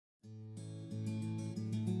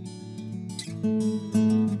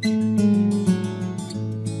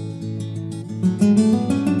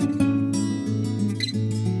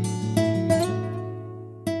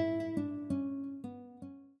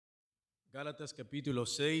Gálatas capítulo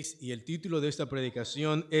 6, y el título de esta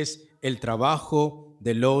predicación es El trabajo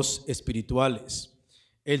de los espirituales.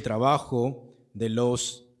 El trabajo de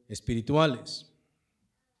los espirituales.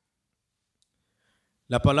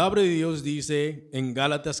 La palabra de Dios dice en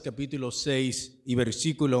Gálatas capítulo 6 y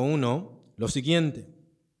versículo 1 lo siguiente: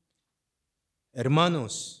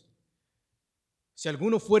 Hermanos, si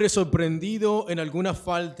alguno fuere sorprendido en alguna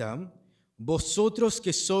falta, vosotros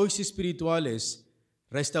que sois espirituales,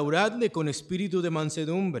 restauradle con espíritu de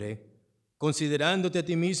mansedumbre, considerándote a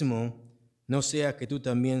ti mismo, no sea que tú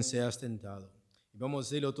también seas tentado. Y vamos a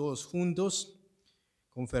decirlo todos juntos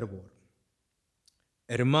con fervor.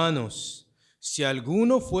 Hermanos, si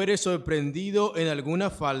alguno fuere sorprendido en alguna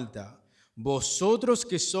falta, vosotros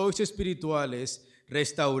que sois espirituales,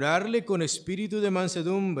 restaurarle con espíritu de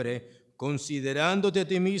mansedumbre, considerándote a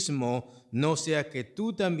ti mismo, no sea que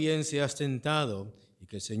tú también seas tentado. Y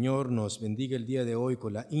que el Señor nos bendiga el día de hoy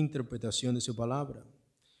con la interpretación de su palabra.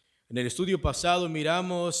 En el estudio pasado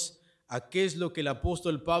miramos a qué es lo que el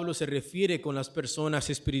apóstol Pablo se refiere con las personas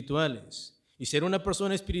espirituales. Y ser una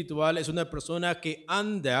persona espiritual es una persona que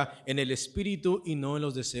anda en el espíritu y no en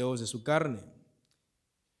los deseos de su carne.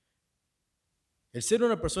 El ser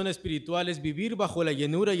una persona espiritual es vivir bajo la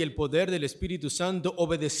llenura y el poder del Espíritu Santo,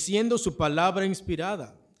 obedeciendo su palabra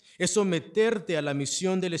inspirada. Es someterte a la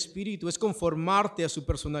misión del Espíritu, es conformarte a su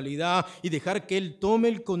personalidad y dejar que Él tome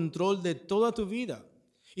el control de toda tu vida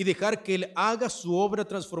y dejar que Él haga su obra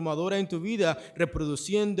transformadora en tu vida,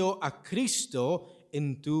 reproduciendo a Cristo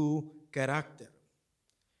en tu carácter.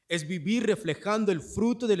 Es vivir reflejando el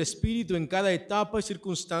fruto del Espíritu en cada etapa y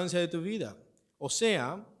circunstancia de tu vida. O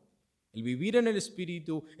sea, el vivir en el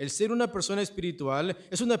Espíritu, el ser una persona espiritual,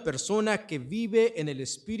 es una persona que vive en el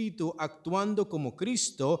Espíritu actuando como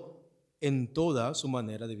Cristo en toda su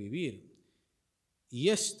manera de vivir. Y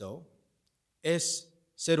esto es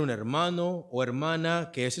ser un hermano o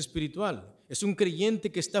hermana que es espiritual. Es un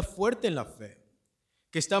creyente que está fuerte en la fe,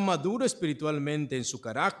 que está maduro espiritualmente en su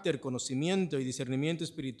carácter, conocimiento y discernimiento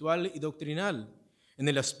espiritual y doctrinal. En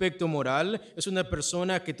el aspecto moral, es una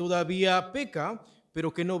persona que todavía peca,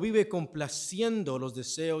 pero que no vive complaciendo los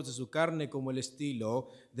deseos de su carne como el estilo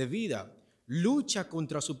de vida. Lucha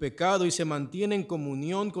contra su pecado y se mantiene en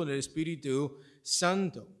comunión con el Espíritu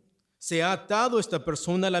Santo. Se ha atado esta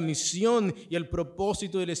persona a la misión y al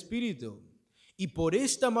propósito del Espíritu. Y por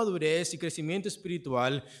esta madurez y crecimiento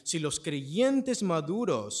espiritual, si los creyentes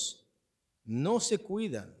maduros no se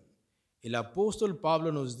cuidan, el apóstol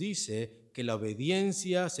Pablo nos dice que la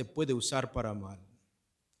obediencia se puede usar para mal,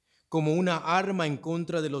 como una arma en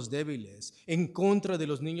contra de los débiles, en contra de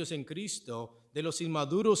los niños en Cristo, de los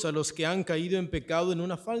inmaduros a los que han caído en pecado en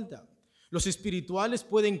una falta. Los espirituales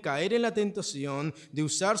pueden caer en la tentación de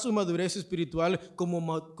usar su madurez espiritual como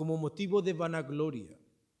motivo de vanagloria,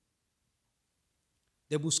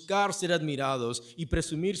 de buscar ser admirados y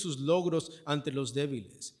presumir sus logros ante los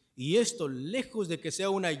débiles. Y esto, lejos de que sea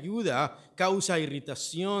una ayuda, causa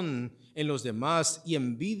irritación en los demás y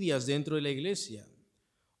envidias dentro de la iglesia.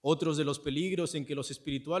 Otros de los peligros en que los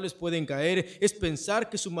espirituales pueden caer es pensar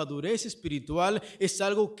que su madurez espiritual es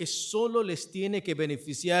algo que solo les tiene que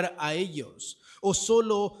beneficiar a ellos, o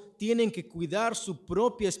solo tienen que cuidar su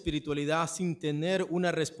propia espiritualidad sin tener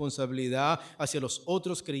una responsabilidad hacia los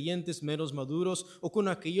otros creyentes menos maduros o con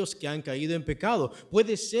aquellos que han caído en pecado.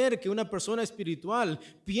 Puede ser que una persona espiritual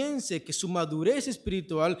piense que su madurez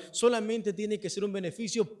espiritual solamente tiene que ser un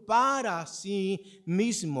beneficio para sí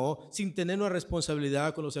mismo sin tener una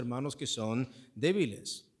responsabilidad con los hermanos que son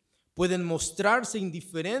débiles. Pueden mostrarse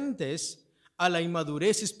indiferentes a la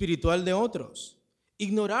inmadurez espiritual de otros,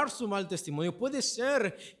 ignorar su mal testimonio. Puede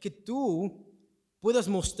ser que tú puedas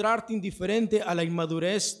mostrarte indiferente a la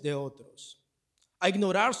inmadurez de otros, a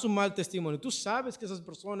ignorar su mal testimonio. Tú sabes que esas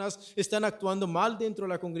personas están actuando mal dentro de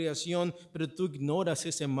la congregación, pero tú ignoras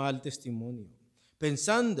ese mal testimonio,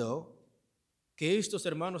 pensando que estos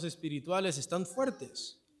hermanos espirituales están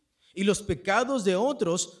fuertes y los pecados de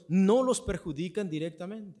otros no los perjudican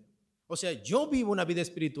directamente. O sea, yo vivo una vida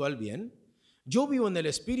espiritual bien, yo vivo en el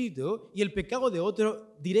Espíritu y el pecado de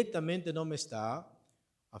otro directamente no me está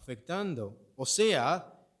afectando. O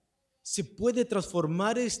sea, se puede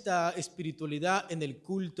transformar esta espiritualidad en el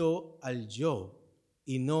culto al yo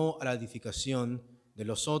y no a la edificación de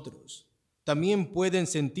los otros. También pueden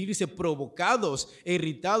sentirse provocados e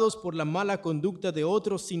irritados por la mala conducta de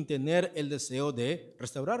otros sin tener el deseo de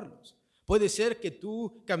restaurarlos. Puede ser que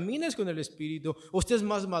tú camines con el Espíritu o estés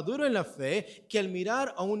más maduro en la fe que al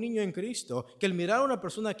mirar a un niño en Cristo, que al mirar a una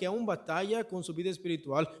persona que aún batalla con su vida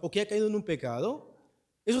espiritual o que ha caído en un pecado.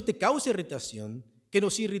 Eso te causa irritación, que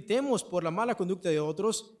nos irritemos por la mala conducta de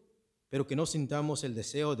otros, pero que no sintamos el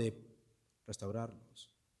deseo de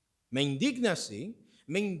restaurarlos. Me indigna, sí.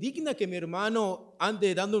 Me indigna que mi hermano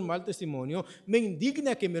ande dando un mal testimonio. Me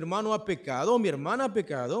indigna que mi hermano ha pecado o mi hermana ha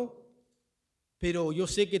pecado. Pero yo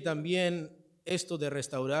sé que también esto de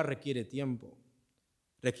restaurar requiere tiempo,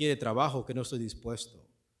 requiere trabajo que no estoy dispuesto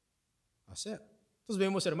a hacer. Entonces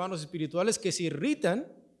vemos hermanos espirituales que se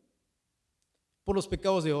irritan por los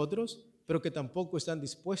pecados de otros, pero que tampoco están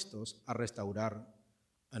dispuestos a restaurar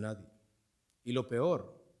a nadie. Y lo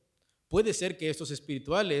peor, puede ser que estos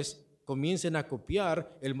espirituales comiencen a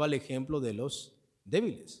copiar el mal ejemplo de los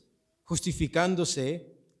débiles,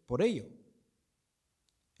 justificándose por ello.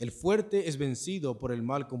 El fuerte es vencido por el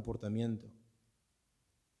mal comportamiento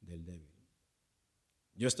del débil.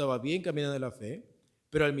 Yo estaba bien caminando en la fe,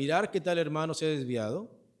 pero al mirar que tal hermano se ha desviado,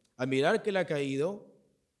 al mirar que él ha caído,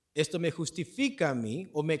 esto me justifica a mí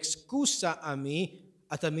o me excusa a mí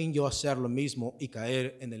a también yo hacer lo mismo y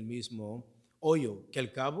caer en el mismo hoyo, que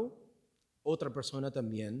al cabo otra persona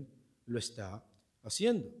también lo está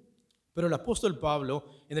haciendo. Pero el apóstol Pablo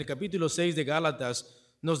en el capítulo 6 de Gálatas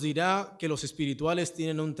nos dirá que los espirituales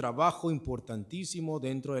tienen un trabajo importantísimo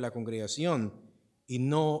dentro de la congregación y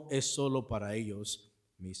no es solo para ellos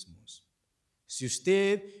mismos. Si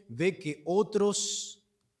usted ve que otros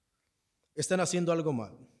están haciendo algo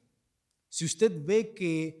mal, si usted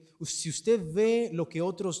ve lo que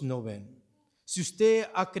otros no ven, si usted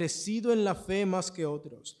ha crecido en la fe más que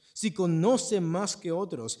otros, si conoce más que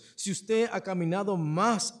otros, si usted ha caminado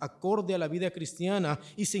más acorde a la vida cristiana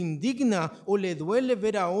y se indigna o le duele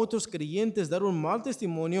ver a otros creyentes dar un mal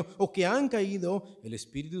testimonio o que han caído, el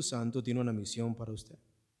Espíritu Santo tiene una misión para usted.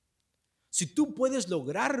 Si tú puedes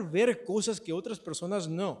lograr ver cosas que otras personas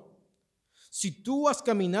no, si tú has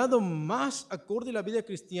caminado más acorde a la vida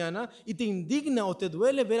cristiana y te indigna o te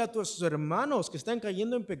duele ver a tus hermanos que están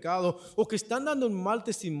cayendo en pecado o que están dando un mal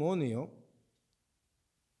testimonio,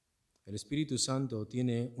 el Espíritu Santo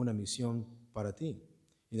tiene una misión para ti.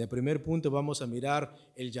 Y en el primer punto vamos a mirar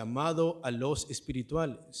el llamado a los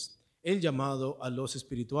espirituales. El llamado a los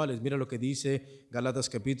espirituales. Mira lo que dice Gálatas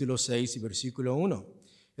capítulo 6 y versículo 1.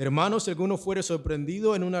 Hermanos, si alguno fuere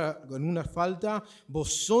sorprendido en una falta,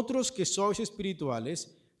 vosotros que sois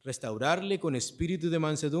espirituales, restaurarle con espíritu de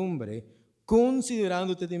mansedumbre,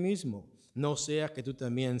 considerándote a ti mismo, no sea que tú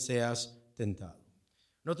también seas tentado.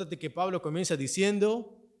 Nótate que Pablo comienza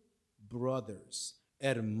diciendo brothers,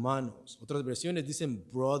 hermanos. Otras versiones dicen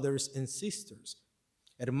brothers and sisters.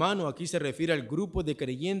 Hermano aquí se refiere al grupo de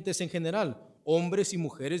creyentes en general, hombres y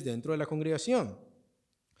mujeres dentro de la congregación.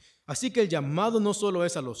 Así que el llamado no solo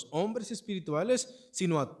es a los hombres espirituales,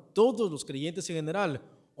 sino a todos los creyentes en general,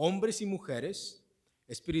 hombres y mujeres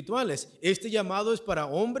espirituales. Este llamado es para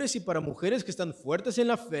hombres y para mujeres que están fuertes en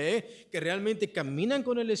la fe, que realmente caminan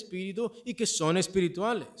con el Espíritu y que son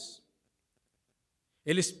espirituales.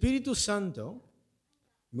 El Espíritu Santo,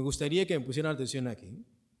 me gustaría que me pusieran atención aquí.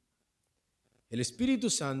 El Espíritu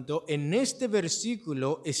Santo en este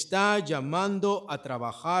versículo está llamando a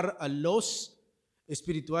trabajar a los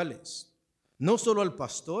espirituales, no solo al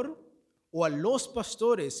pastor o a los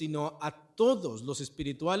pastores, sino a todos los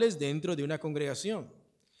espirituales dentro de una congregación.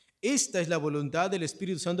 Esta es la voluntad del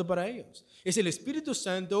Espíritu Santo para ellos. Es el Espíritu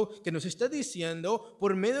Santo que nos está diciendo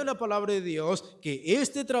por medio de la palabra de Dios que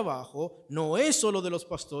este trabajo no es solo de los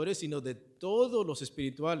pastores, sino de todos los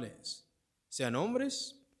espirituales, sean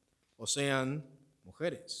hombres o sean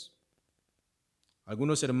mujeres.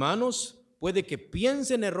 Algunos hermanos puede que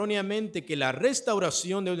piensen erróneamente que la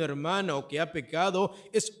restauración de un hermano que ha pecado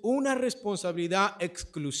es una responsabilidad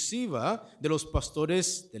exclusiva de los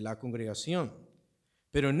pastores de la congregación.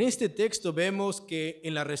 Pero en este texto vemos que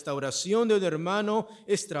en la restauración de un hermano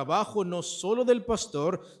es trabajo no solo del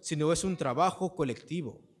pastor, sino es un trabajo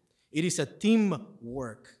colectivo. It is a team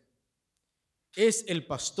work. Es el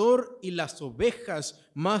pastor y las ovejas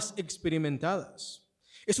más experimentadas.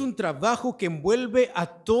 Es un trabajo que envuelve a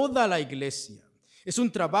toda la iglesia. Es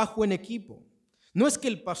un trabajo en equipo. No es que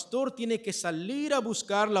el pastor tiene que salir a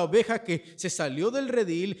buscar la oveja que se salió del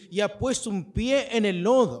redil y ha puesto un pie en el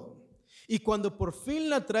lodo. Y cuando por fin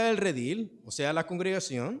la trae al redil, o sea, la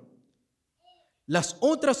congregación, las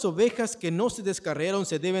otras ovejas que no se descarriaron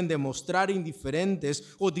se deben demostrar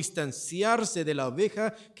indiferentes o distanciarse de la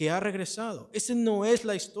oveja que ha regresado. Esa no es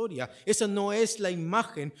la historia, esa no es la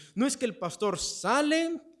imagen. No es que el pastor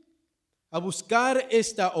sale a buscar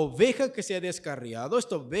esta oveja que se ha descarriado,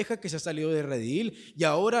 esta oveja que se ha salido del redil, y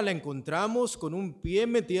ahora la encontramos con un pie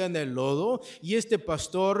metida en el lodo, y este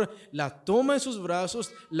pastor la toma en sus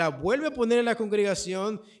brazos, la vuelve a poner en la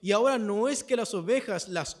congregación, y ahora no es que las ovejas,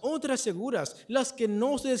 las otras seguras, las que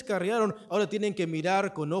no se descarriaron, ahora tienen que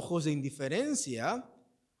mirar con ojos de indiferencia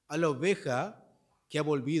a la oveja que ha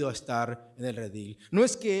volvido a estar en el redil. No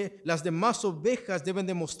es que las demás ovejas deben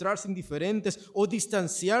de mostrarse indiferentes o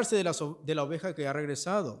distanciarse de la oveja que ha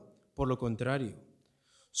regresado. Por lo contrario,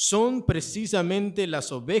 son precisamente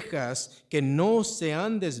las ovejas que no se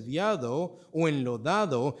han desviado o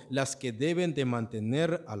enlodado las que deben de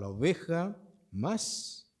mantener a la oveja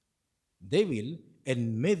más débil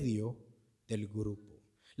en medio del grupo.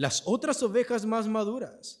 Las otras ovejas más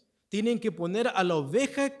maduras tienen que poner a la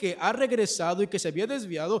oveja que ha regresado y que se había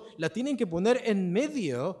desviado, la tienen que poner en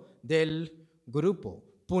medio del grupo,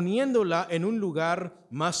 poniéndola en un lugar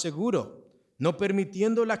más seguro, no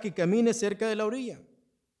permitiéndola que camine cerca de la orilla,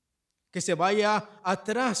 que se vaya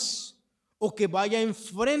atrás o que vaya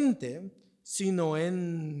enfrente, sino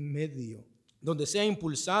en medio, donde sea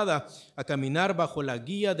impulsada a caminar bajo la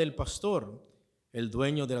guía del pastor, el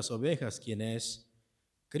dueño de las ovejas, quien es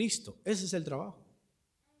Cristo. Ese es el trabajo.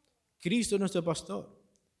 Cristo es nuestro pastor.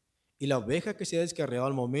 Y la oveja que se ha descarriado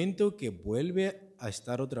al momento que vuelve a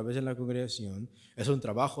estar otra vez en la congregación, es un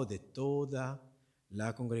trabajo de toda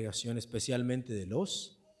la congregación, especialmente de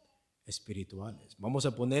los espirituales. Vamos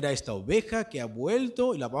a poner a esta oveja que ha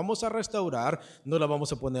vuelto y la vamos a restaurar. No la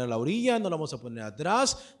vamos a poner a la orilla, no la vamos a poner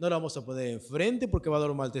atrás, no la vamos a poner enfrente porque va a dar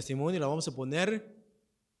un mal testimonio. La vamos a poner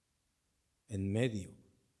en medio,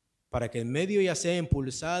 para que en medio ya sea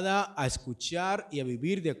impulsada a escuchar y a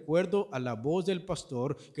vivir de acuerdo a la voz del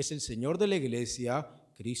pastor, que es el Señor de la iglesia,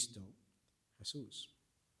 Cristo Jesús.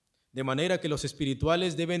 De manera que los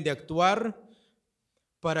espirituales deben de actuar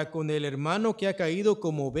para con el hermano que ha caído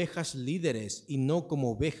como ovejas líderes y no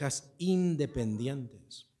como ovejas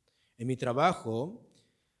independientes. En mi trabajo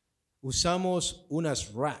usamos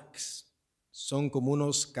unas racks, son como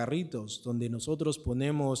unos carritos donde nosotros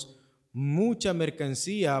ponemos mucha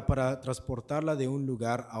mercancía para transportarla de un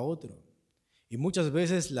lugar a otro. Y muchas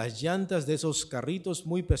veces las llantas de esos carritos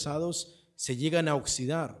muy pesados se llegan a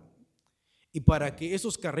oxidar. Y para que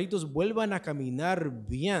esos carritos vuelvan a caminar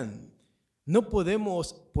bien, no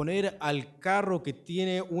podemos poner al carro que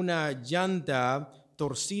tiene una llanta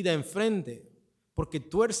torcida enfrente, porque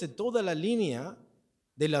tuerce toda la línea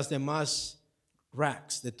de las demás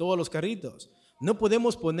racks, de todos los carritos. No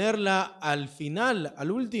podemos ponerla al final,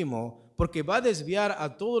 al último, porque va a desviar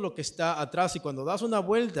a todo lo que está atrás, y cuando das una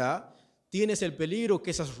vuelta tienes el peligro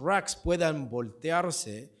que esas racks puedan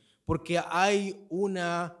voltearse, porque hay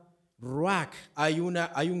una rack, hay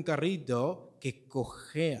un carrito que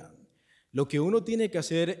cojea. Lo que uno tiene que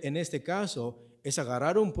hacer en este caso es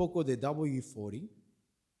agarrar un poco de W40,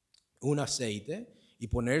 un aceite, y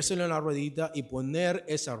ponérselo en la ruedita y poner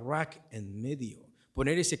esa rack en medio,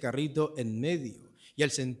 poner ese carrito en medio. Y al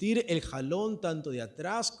sentir el jalón tanto de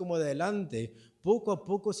atrás como de adelante, poco a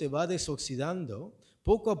poco se va desoxidando,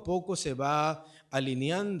 poco a poco se va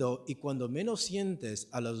alineando, y cuando menos sientes,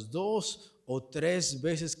 a las 2 o 3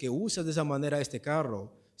 veces que usas de esa manera este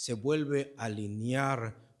carro, se vuelve a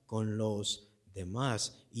alinear con los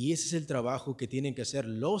demás. Y ese es el trabajo que tienen que hacer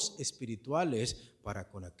los espirituales para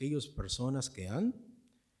con aquellas personas que han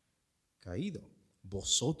caído.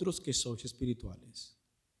 Vosotros que sois espirituales,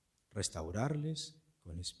 restaurarles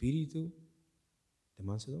con espíritu de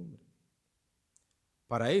mansedumbre.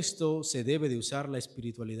 Para esto se debe de usar la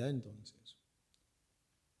espiritualidad entonces.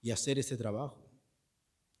 Y hacer este trabajo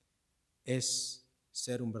es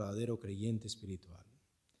ser un verdadero creyente espiritual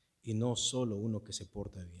y no solo uno que se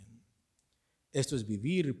porta bien. Esto es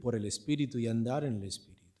vivir por el Espíritu y andar en el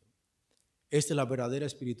Espíritu. Esta es la verdadera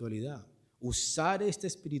espiritualidad. Usar esta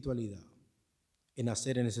espiritualidad en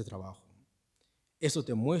hacer en ese trabajo. Eso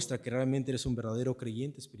te muestra que realmente eres un verdadero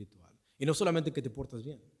creyente espiritual. Y no solamente que te portas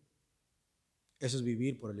bien. Eso es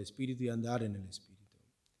vivir por el Espíritu y andar en el Espíritu.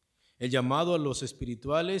 El llamado a los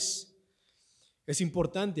espirituales es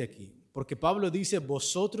importante aquí, porque Pablo dice,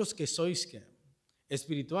 vosotros que sois ¿qué?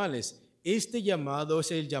 Espirituales. Este llamado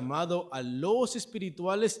es el llamado a los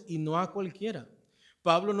espirituales y no a cualquiera.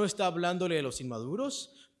 Pablo no está hablándole a los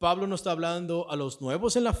inmaduros, Pablo no está hablando a los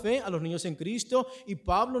nuevos en la fe, a los niños en Cristo, y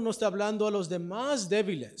Pablo no está hablando a los demás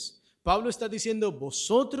débiles. Pablo está diciendo,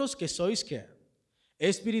 vosotros que sois ¿qué?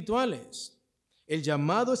 Espirituales. El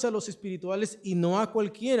llamado es a los espirituales y no a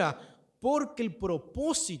cualquiera, porque el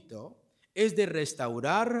propósito es de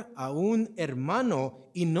restaurar a un hermano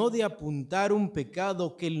y no de apuntar un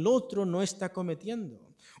pecado que el otro no está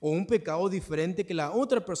cometiendo. o un pecado diferente que la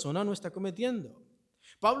otra persona no está cometiendo.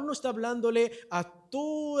 Pablo no está hablándole a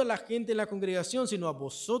toda la gente en la congregación, sino a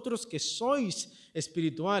vosotros que sois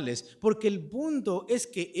espirituales, porque el punto es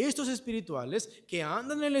que estos espirituales que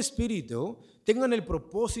andan en el Espíritu tengan el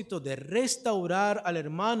propósito de restaurar al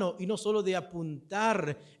hermano y no solo de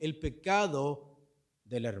apuntar el pecado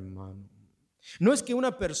del hermano. No es que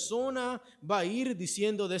una persona va a ir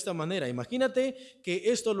diciendo de esta manera. Imagínate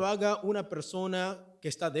que esto lo haga una persona que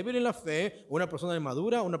está débil en la fe, una persona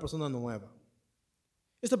madura, una persona nueva.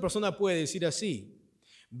 Esta persona puede decir así: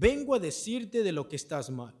 vengo a decirte de lo que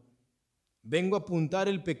estás mal. Vengo a apuntar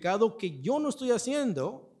el pecado que yo no estoy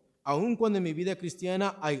haciendo, aun cuando en mi vida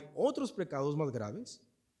cristiana hay otros pecados más graves.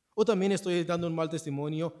 O también estoy dando un mal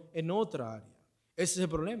testimonio en otra área. Ese es el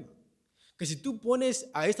problema. Que si tú pones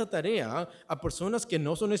a esta tarea a personas que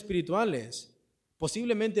no son espirituales,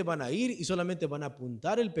 posiblemente van a ir y solamente van a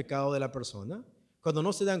apuntar el pecado de la persona, cuando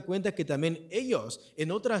no se dan cuenta que también ellos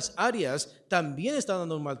en otras áreas también están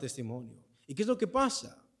dando un mal testimonio. ¿Y qué es lo que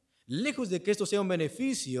pasa? Lejos de que esto sea un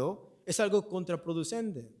beneficio, es algo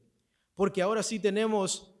contraproducente. Porque ahora sí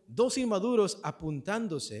tenemos dos inmaduros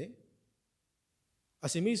apuntándose a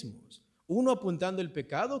sí mismos. Uno apuntando el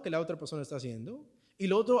pecado que la otra persona está haciendo y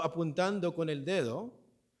el otro apuntando con el dedo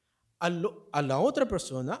a la otra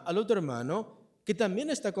persona, al otro hermano, que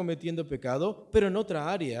también está cometiendo pecado, pero en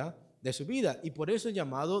otra área de su vida. Y por eso el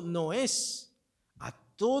llamado no es a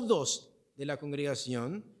todos de la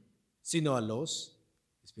congregación, sino a los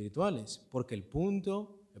espirituales, porque el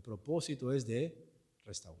propósito es de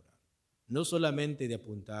restaurar, no solamente de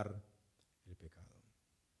apuntar el pecado.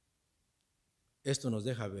 Esto nos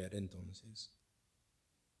deja ver entonces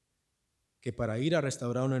que para ir a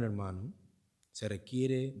restaurar a un hermano se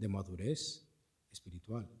requiere de madurez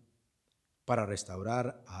espiritual. Para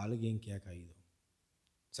restaurar a alguien que ha caído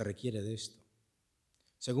se requiere de esto.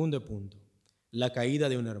 Segundo punto, la caída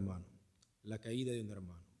de un hermano. La caída de un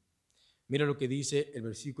hermano. Mira lo que dice el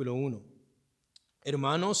versículo 1.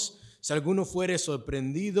 Hermanos, si alguno fuere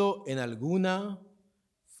sorprendido en alguna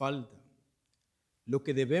falta, lo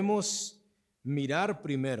que debemos mirar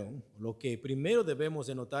primero, lo que primero debemos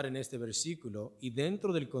de notar en este versículo y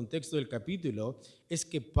dentro del contexto del capítulo, es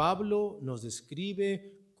que Pablo nos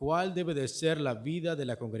describe cuál debe de ser la vida de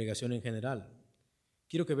la congregación en general.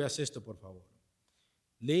 Quiero que veas esto, por favor.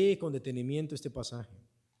 Lee con detenimiento este pasaje.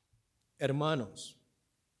 Hermanos,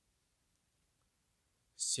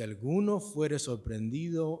 si alguno fuere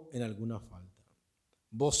sorprendido en alguna falta,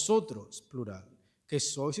 vosotros, plural, que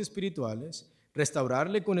sois espirituales,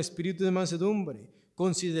 restaurarle con espíritu de mansedumbre,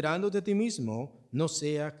 considerándote a ti mismo, no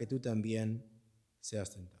sea que tú también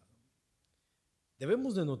seas tentado.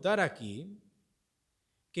 Debemos de notar aquí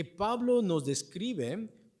que Pablo nos describe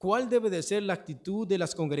cuál debe de ser la actitud de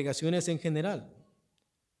las congregaciones en general.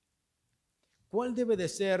 ¿Cuál debe de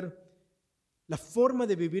ser la forma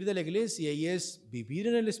de vivir de la iglesia? Y es vivir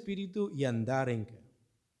en el Espíritu y andar en ¿qué?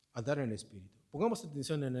 Andar en el Espíritu. Pongamos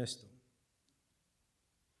atención en esto.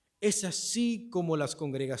 Es así como las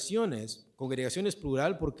congregaciones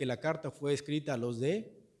plural, porque la carta fue escrita a los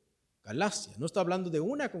de Galacia. No está hablando de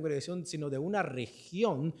una congregación, sino de una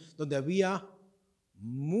región donde había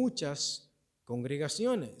muchas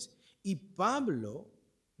congregaciones. Y Pablo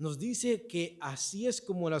nos dice que así es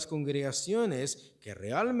como las congregaciones que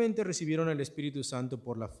realmente recibieron el Espíritu Santo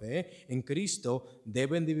por la fe en Cristo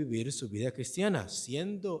deben de vivir su vida cristiana,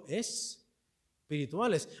 siendo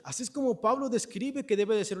espirituales. Así es como Pablo describe que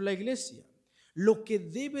debe de ser la iglesia. Lo que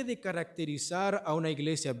debe de caracterizar a una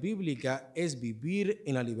iglesia bíblica es vivir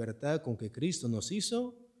en la libertad con que Cristo nos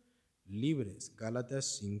hizo libres.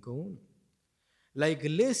 Gálatas 5:1. La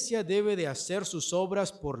iglesia debe de hacer sus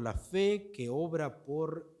obras por la fe que obra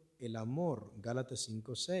por el amor. Gálatas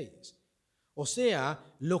 5:6. O sea,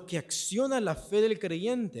 lo que acciona la fe del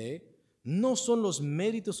creyente no son los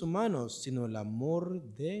méritos humanos, sino el amor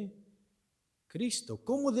de Cristo.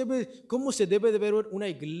 ¿Cómo se debe de ver una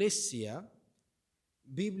iglesia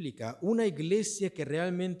bíblica? Una iglesia que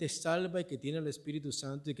realmente salva y que tiene el Espíritu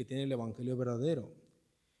Santo y que tiene el Evangelio verdadero.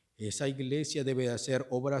 Esa iglesia debe de hacer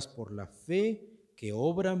obras por la fe que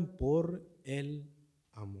obran por el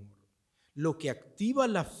amor. Lo que activa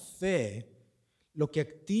la fe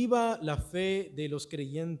de los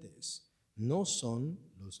creyentes no son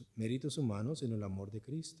los méritos humanos, sino el amor de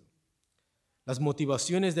Cristo. Las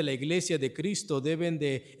motivaciones de la iglesia de Cristo deben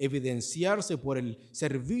de evidenciarse por el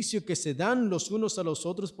servicio que se dan los unos a los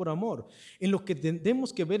otros por amor. En lo que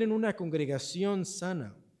tenemos que ver en una congregación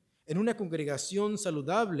sana, en una congregación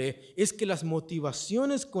saludable, es que las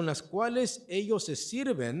motivaciones con las cuales ellos se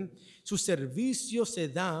sirven, su servicio se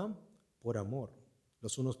da por amor.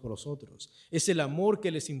 los unos por los otros. Es el amor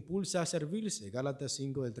que les impulsa a servirse. Gálatas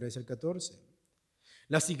 5, del 13 al 14.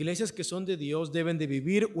 Las iglesias que son de Dios deben de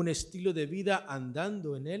vivir un estilo de vida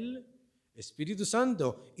andando en el Espíritu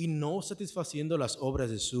Santo y no satisfaciendo las obras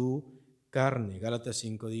de su carne. Gálatas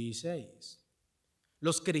 5, 16.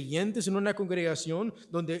 Los creyentes en una congregación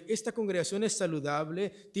donde esta congregación es saludable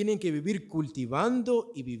tienen que vivir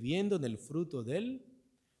cultivando y viviendo en el fruto del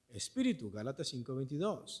Espíritu. Gálatas 5,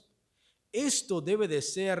 22. Esto debe de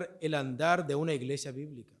ser el andar de una iglesia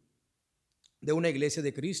bíblica, de una iglesia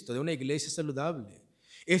de Cristo, de una iglesia saludable.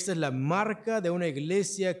 Esta es la marca de una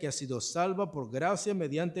iglesia que ha sido salva por gracia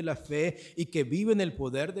mediante la fe y que vive en el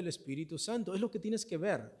poder del Espíritu Santo. Es lo que tienes que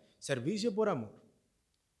ver. Servicio por amor.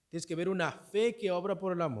 Tienes que ver una fe que obra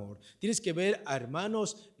por el amor. Tienes que ver a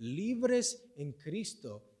hermanos libres en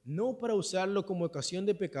Cristo, no para usarlo como ocasión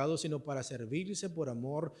de pecado, sino para servirse por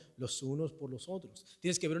amor los unos por los otros.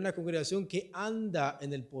 Tienes que ver una congregación que anda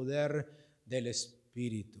en el poder del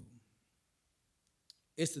Espíritu.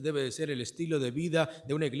 Este debe de ser el estilo de vida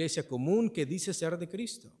de una iglesia común que dice ser de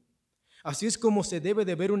Cristo. Así es como se debe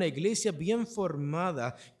de ver una iglesia bien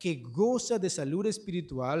formada que goza de salud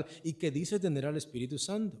espiritual y que dice tener al Espíritu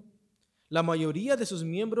Santo. La mayoría de sus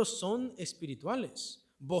miembros son espirituales.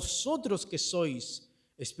 Vosotros que sois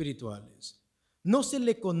espirituales. No se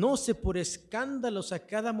le conoce por escándalos a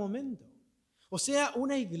cada momento. O sea,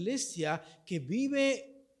 una iglesia que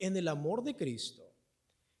vive en el amor de Cristo,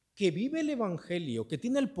 que vive el Evangelio, que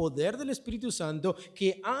tiene el poder del Espíritu Santo,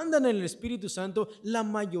 que andan en el Espíritu Santo, la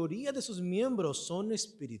mayoría de sus miembros son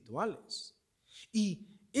espirituales. Y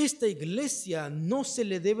esta iglesia no se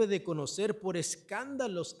le debe de conocer por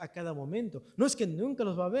escándalos a cada momento. No es que nunca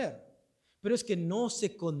los va a ver, pero es que no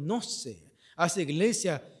se conoce a esa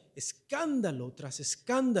iglesia escándalo tras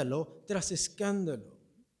escándalo tras escándalo.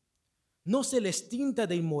 No se les tinta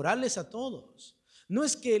de inmorales a todos. No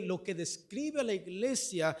es que lo que describe a la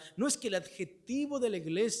iglesia, no es que el adjetivo de la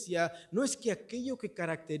iglesia, no es que aquello que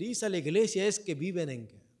caracteriza a la iglesia es que viven en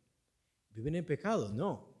 ¿qué? Viven en pecado,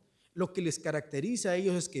 no. Lo que les caracteriza a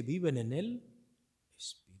ellos es que viven en el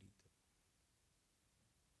Espíritu.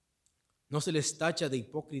 No se les tacha de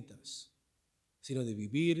hipócritas, sino de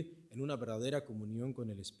vivir en una verdadera comunión con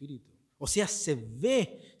el Espíritu. O sea, se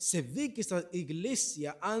ve que esta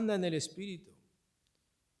iglesia anda en el Espíritu.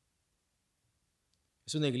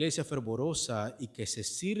 Es una iglesia fervorosa y que se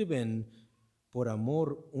sirven por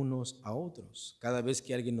amor unos a otros. Cada vez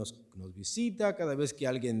que alguien nos visita, cada vez que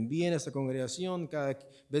alguien viene a esta congregación, cada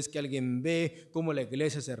vez que alguien ve cómo la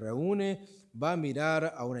iglesia se reúne, va a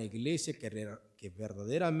mirar a una iglesia que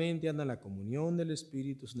verdaderamente anda en la comunión del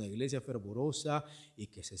Espíritu. Es una iglesia fervorosa y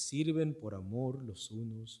que se sirven por amor los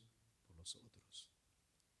unos por los otros.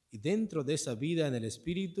 Y dentro de esa vida en el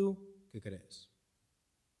Espíritu, ¿qué crees?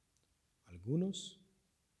 Algunos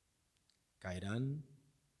caerán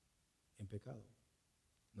en pecado.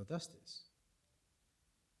 ¿Notaste?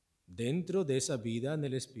 Dentro de esa vida en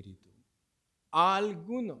el Espíritu,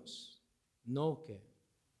 algunos, no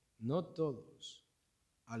todos,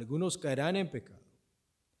 algunos caerán en pecado.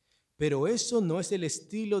 Pero eso no es el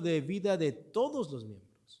estilo de vida de todos los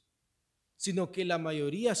miembros, sino que la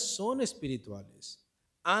mayoría son espirituales,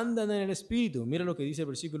 andan en el Espíritu. Mira lo que dice el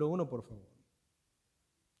versículo 1, por favor.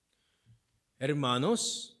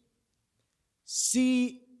 Hermanos,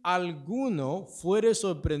 si alguno fuere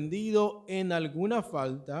sorprendido en alguna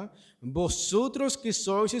falta, vosotros que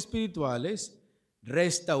sois espirituales,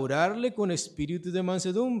 restaurarle con espíritu de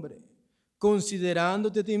mansedumbre,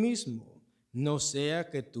 considerándote a ti mismo, no sea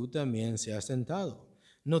que tú también seas tentado.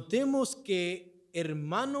 Notemos que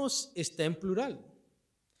hermanos está en plural.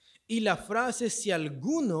 Y la frase si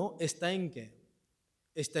alguno está en ¿qué?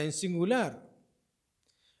 Está en singular.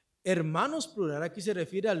 Hermanos plural aquí se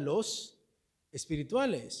refiere a los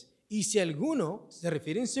espirituales. Y si alguno se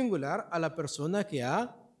refiere en singular a la persona que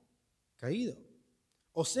ha caído.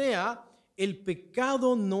 O sea, el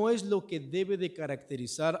pecado no es lo que debe de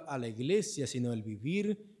caracterizar a la iglesia, sino el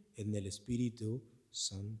vivir en el Espíritu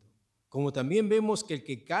Santo. Como también vemos que el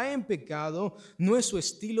que cae en pecado no es su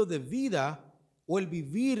estilo de vida o el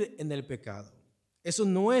vivir en el pecado. Eso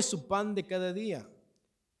no es su pan de cada día.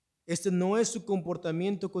 Este no es su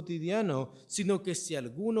comportamiento cotidiano, sino que si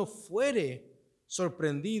alguno fuere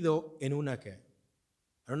sorprendido en una ¿qué?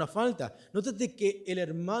 En una falta. Nótate que el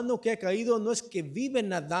hermano que ha caído no es que vive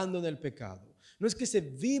nadando en el pecado, no es que se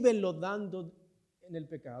vive enlodando en el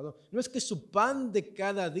pecado, no es que su pan de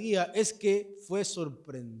cada día es que fue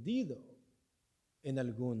sorprendido en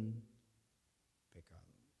algún pecado.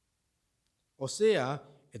 O sea,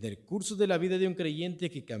 en el curso de la vida de un creyente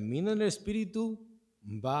que camina en el Espíritu,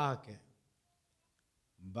 va a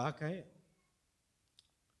caer.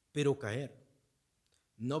 pero caer,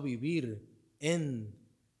 no vivir en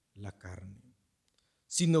la carne,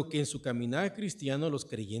 sino que en su caminar cristiano los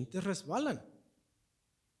creyentes resbalan,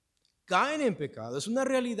 caen en pecado. Es una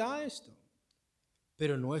realidad esto,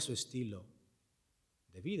 pero no es su estilo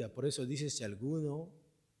de vida. Por eso dice, si alguno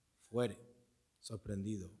fuere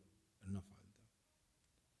sorprendido en una falta.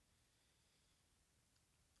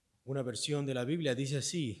 Una versión de la Biblia dice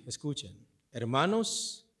así, escuchen: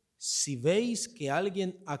 hermanos, si veis que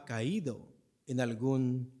alguien ha caído en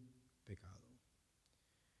algún pecado.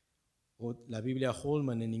 O la Biblia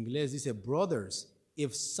Holman en inglés dice, brothers,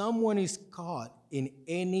 if someone is caught in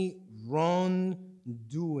any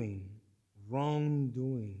wrongdoing.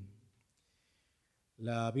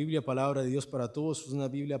 La Biblia Palabra de Dios para Todos es una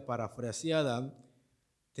Biblia parafraseada,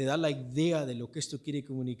 te da la idea de lo que esto quiere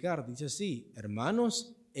comunicar. Dice así,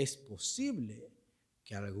 hermanos, es posible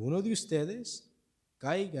que alguno de ustedes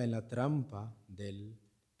caiga en la trampa del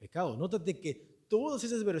pecado. Nótate que todas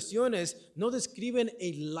esas versiones no describen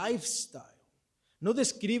el lifestyle, no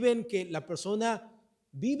describen que la persona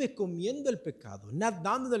vive comiendo el pecado,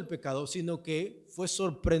 nadando del pecado, sino que fue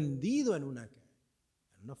sorprendido en una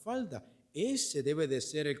falta. Ese debe de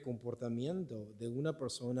ser el comportamiento de una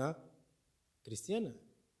persona cristiana,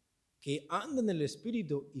 que anda en el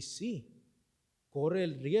Espíritu y sí, corre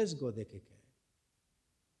el riesgo de que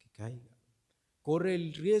caiga. Corre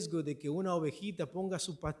el riesgo de que una ovejita ponga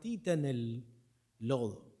su patita en el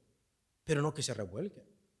lodo, pero no que se revuelque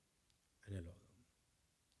en el lodo.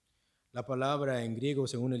 La palabra en griego,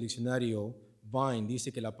 según el diccionario Vine,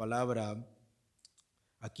 dice que la palabra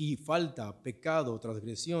aquí, falta, pecado,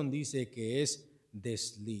 transgresión, dice que es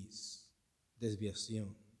desliz,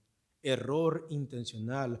 desviación, error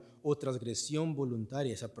intencional o transgresión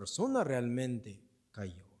voluntaria. Esa persona realmente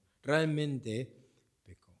cayó, realmente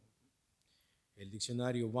pecó. El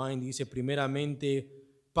diccionario Vine dice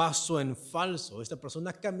primeramente paso en falso. Esta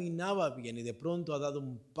persona caminaba bien y de pronto ha dado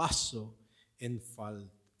un paso en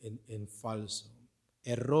falso.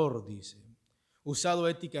 Error, dice. Usado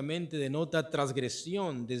éticamente denota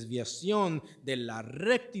transgresión, desviación de la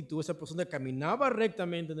rectitud. Esa persona caminaba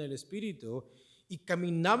rectamente en el Espíritu y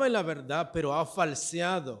caminaba en la verdad, pero ha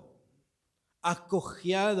falseado, ha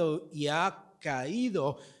cojeado y ha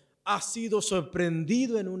caído, ha sido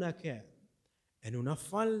sorprendido en una ¿qué? En una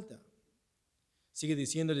falta. Sigue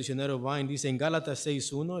diciendo el diccionario Vine, dice en Gálatas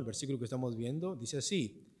 6:1, el versículo que estamos viendo, dice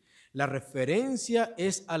así: la referencia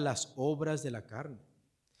es a las obras de la carne.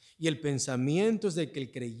 Y el pensamiento es de que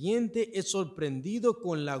el creyente es sorprendido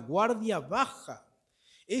con la guardia baja.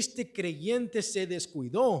 Este creyente se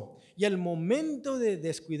descuidó y al momento de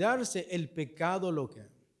descuidarse el pecado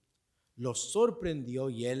lo sorprendió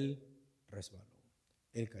y él resbaló,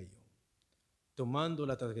 él cayó, tomando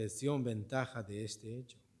la transgresión ventaja de este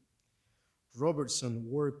hecho. Robertson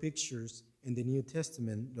Word Pictures in the New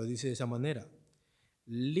Testament lo dice de esa manera: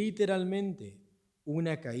 literalmente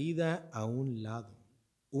una caída a un lado,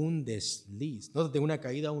 un desliz, no de una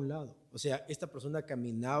caída a un lado. O sea, esta persona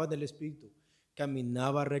caminaba en el Espíritu,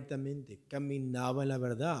 caminaba rectamente, caminaba en la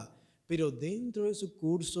verdad, pero dentro de su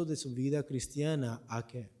curso de su vida cristiana, ¿a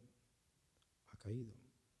qué? Ha caído.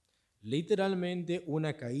 Literalmente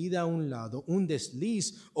una caída a un lado, un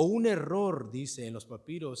desliz o un error, dice en los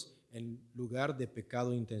papiros, en lugar de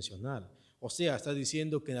pecado intencional. O sea, está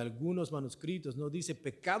diciendo que en algunos manuscritos no dice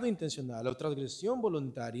pecado intencional o transgresión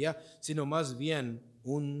voluntaria, sino más bien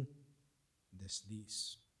un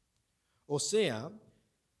desliz. O sea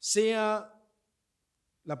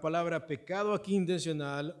la palabra pecado aquí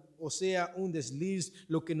intencional, o sea un desliz,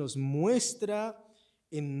 lo que nos muestra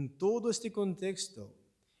en todo este contexto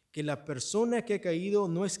que la persona que ha caído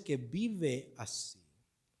no es que vive así,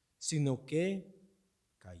 sino que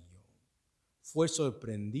cayó. Fue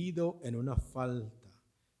sorprendido en una falta,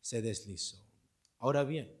 se deslizó. Ahora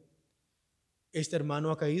bien, ¿este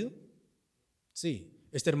hermano ha caído? Sí.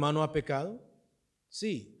 ¿Este hermano ha pecado?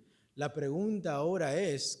 Sí. La pregunta ahora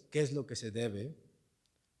es, ¿qué es lo que se debe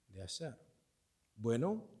de hacer?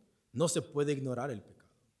 Bueno, no se puede ignorar el pecado.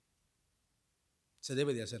 Se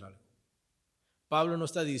debe de hacer algo. Pablo no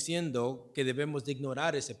está diciendo que debemos de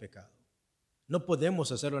ignorar ese pecado. No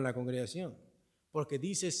podemos hacerlo en la congregación, porque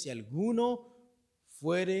dice, si alguno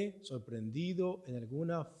fuere sorprendido en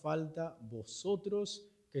alguna falta, vosotros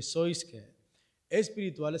que sois ¿qué?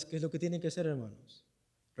 Espirituales, ¿qué es lo que tienen que hacer, hermanos?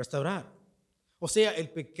 Restaurar. O sea, el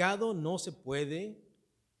pecado no se puede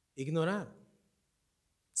ignorar.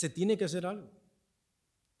 Se tiene que hacer algo.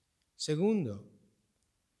 Segundo,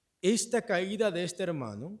 esta caída de este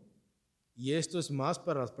hermano, y esto es más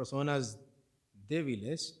para las personas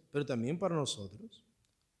débiles, pero también para nosotros,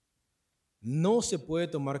 no se puede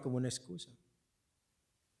tomar como una excusa.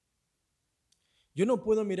 Yo no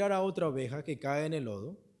puedo mirar a otra oveja que cae en el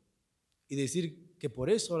lodo y decir que por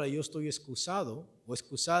eso ahora yo estoy excusado o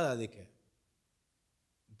excusada de que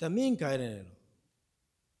también caer en el lodo.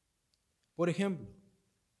 Por ejemplo,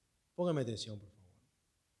 póngame atención, por favor.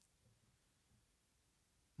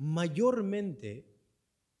 Mayormente,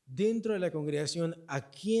 dentro de la congregación, ¿a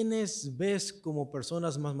quiénes ves como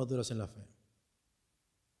personas más maduras en la fe?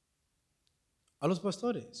 A los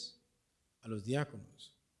pastores, a los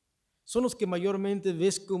diáconos. Son los que mayormente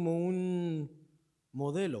ves como un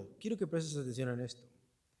modelo. Quiero que prestes atención en esto,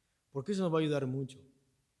 porque eso nos va a ayudar mucho.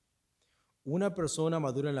 ¿Una persona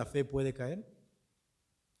madura en la fe puede caer?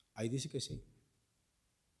 Ahí dice que sí.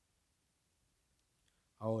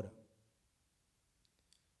 Ahora,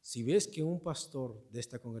 si ves que un pastor de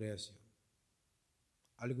esta congregación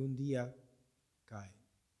algún día cae,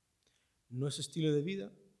 no es su estilo de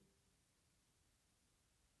vida,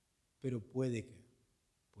 pero puede caer.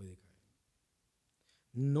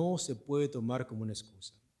 No se puede tomar como una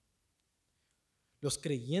excusa. Los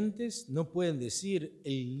creyentes no pueden decir,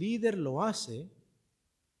 el líder lo hace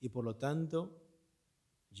y por lo tanto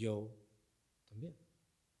yo también.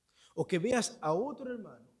 O que veas a otro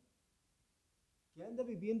hermano que anda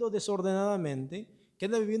viviendo desordenadamente, que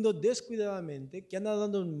anda viviendo descuidadamente, que anda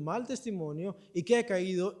dando un mal testimonio y que ha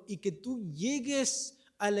caído, y que tú llegues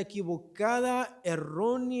a la equivocada,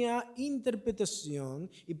 errónea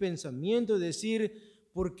interpretación y pensamiento de decir,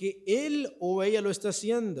 porque él o ella lo está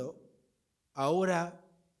haciendo, ahora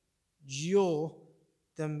yo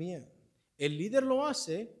también. El líder lo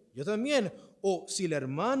hace, yo también. O si el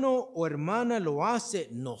hermano o hermana lo hace,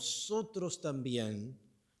 nosotros también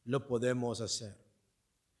lo podemos hacer.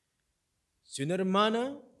 Si una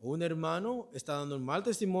hermana o un hermano está dando un mal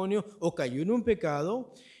testimonio o cayó en un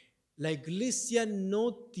pecado, la iglesia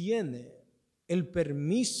no tiene el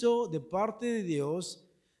permiso de parte de Dios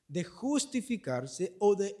de justificarse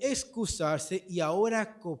o de excusarse y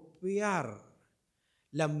ahora copiar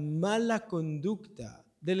la mala conducta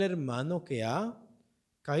del hermano que ha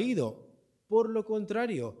caído. Por lo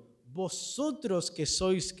contrario, vosotros que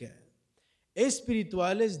sois ¿qué?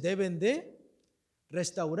 Espirituales deben de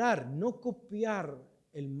restaurar, no copiar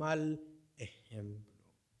el mal ejemplo.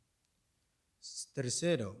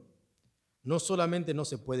 Tercero, no solamente no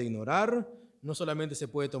se puede ignorar, no solamente se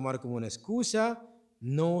puede tomar como una excusa,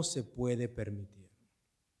 no se puede permitir.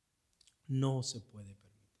 No se puede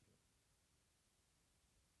permitir.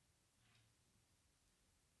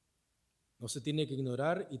 No se tiene que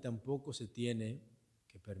ignorar y tampoco se tiene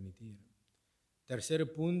que permitir.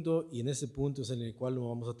 Tercer punto, y en ese punto es en el cual nos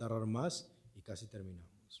vamos a tardar más y casi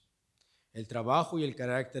terminamos. El trabajo y el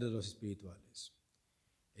carácter de los espirituales.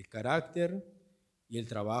 El carácter y el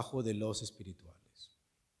trabajo de los espirituales.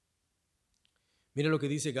 Mira lo que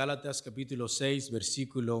dice Gálatas capítulo 6,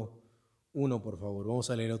 versículo 1, por favor. Vamos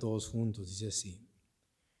a leerlo todos juntos. Dice así.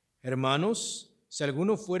 Hermanos, si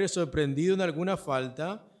alguno fuere sorprendido en alguna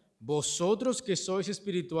falta, vosotros que sois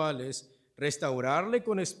espirituales, restaurarle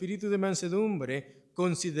con espíritu de mansedumbre,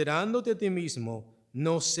 considerándote a ti mismo,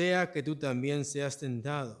 no sea que tú también seas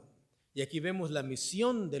tentado. Y aquí vemos la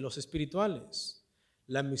misión de los espirituales.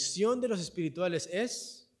 La misión de los espirituales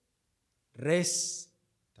es restaurar.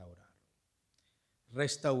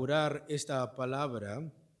 Restaurar, esta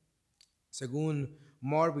palabra, según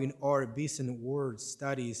Marvin R. Beeson Word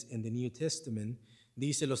Studies in the New Testament,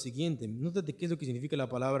 dice lo siguiente. Nótate qué es lo que significa la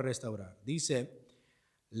palabra restaurar. Dice,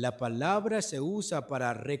 la palabra se usa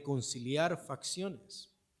para reconciliar facciones.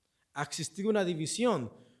 Ha existido una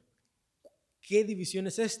división. ¿Qué división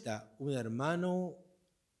es esta? Un hermano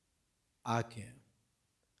ha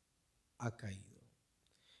caído.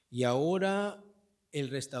 Y ahora el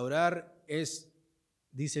restaurar es,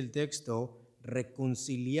 dice el texto,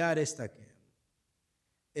 reconciliar esta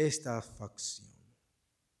facción.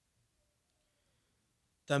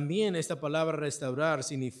 También esta palabra restaurar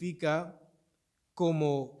significa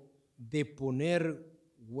como de poner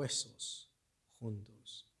huesos juntos.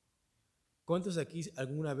 ¿Cuántos aquí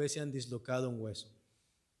alguna vez se han dislocado un hueso?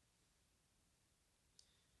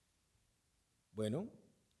 Bueno,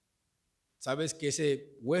 sabes que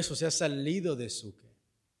ese hueso se ha salido de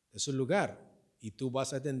su lugar y tú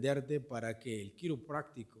vas a atenderte para que el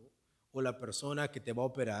quiropráctico o la persona que te va a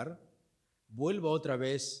operar vuelva otra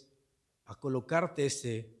vez a colocarte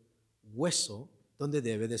ese hueso donde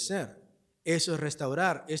debe de ser. Eso es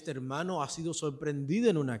restaurar. Este hermano ha sido sorprendido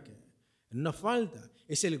en una falta.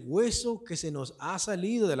 Es el hueso que se nos ha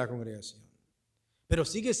salido de la congregación. Pero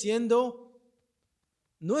sigue siendo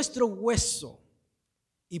nuestro hueso.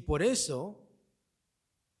 Y por eso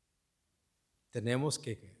tenemos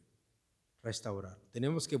que restaurar.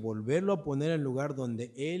 Tenemos que volverlo a poner en el lugar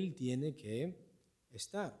donde él tiene que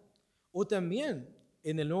estar. O también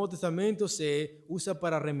en el Nuevo Testamento se usa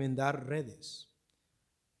para remendar redes.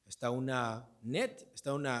 Está una net,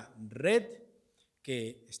 está una red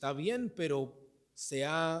que está bien, pero se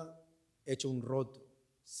ha hecho un roto,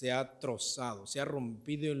 se ha trozado, se ha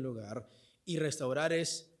rompido el lugar, y restaurar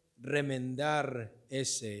es remendar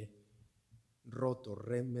ese roto,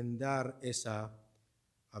 remendar esa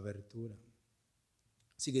abertura.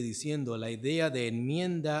 Sigue diciendo, la idea de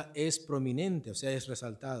enmienda es prominente, o sea, es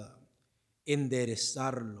resaltada.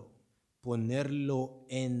 Enderezarlo, ponerlo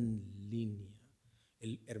en línea.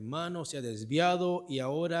 El hermano se ha desviado y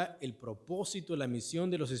ahora el propósito, la misión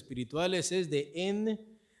de los espirituales es de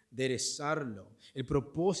enderezarlo. El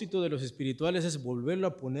propósito de los espirituales es volverlo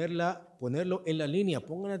a ponerlo en la línea.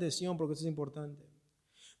 Pongan atención porque esto es importante.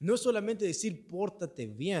 No es solamente decir pórtate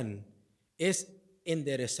bien, es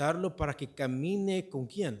enderezarlo para que camine ¿con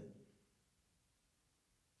quién?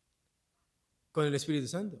 Con el Espíritu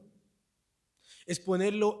Santo. Es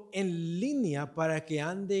ponerlo en línea para que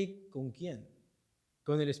ande ¿con quién?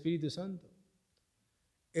 Con el Espíritu Santo.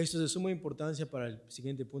 Esto es de suma importancia para el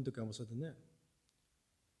siguiente punto que vamos a tener.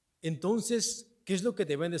 Entonces, ¿qué es lo que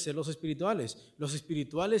deben de ser los espirituales? Los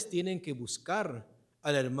espirituales tienen que buscar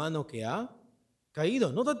al hermano que ha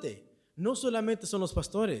caído. Nótate, no solamente son los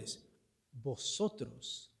pastores,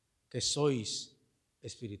 vosotros que sois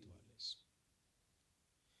espirituales.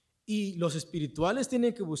 Y los espirituales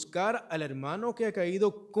tienen que buscar al hermano que ha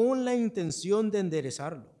caído con la intención de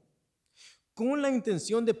enderezarlo, con la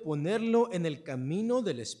intención de ponerlo en el camino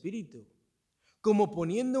del Espíritu, como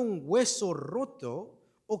poniendo un hueso roto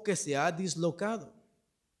o que se ha dislocado.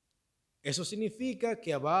 Eso significa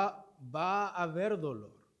que va a haber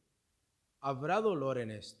dolor. Habrá dolor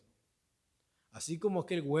en esto. Así como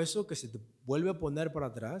aquel hueso que se vuelve a poner para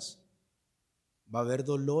atrás, va a haber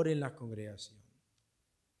dolor en la congregación.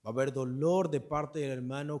 Va a haber dolor de parte del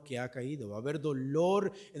hermano que ha caído. Va a haber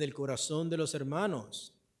dolor en el corazón de los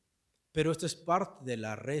hermanos. Pero esto es parte de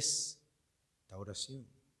la restauración.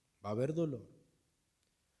 Va a haber dolor.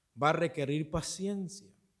 Va a requerir paciencia.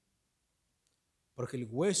 Porque el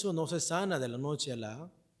hueso no se sana de la noche a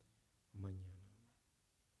la mañana.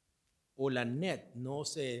 O la net no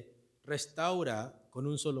se restaura con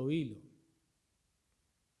un solo hilo.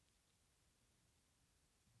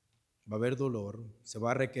 Va a haber dolor, se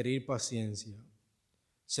va a requerir paciencia,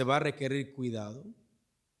 se va a requerir cuidado,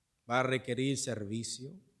 va a requerir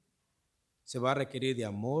servicio, se va a requerir de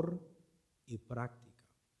amor y práctica.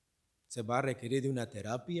 Se va a requerir de una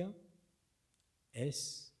terapia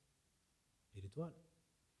espiritual.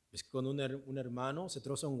 Es que cuando un hermano se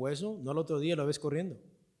troza un hueso, no al otro día lo ves corriendo.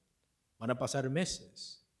 Van a pasar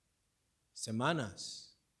meses,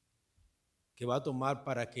 semanas, que va a tomar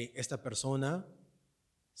para que esta persona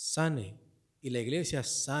sane y la iglesia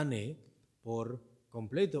sane por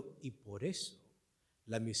completo. Y por eso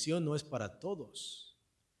la misión no es para todos.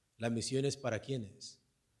 La misión es para ¿quiénes?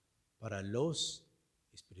 Para los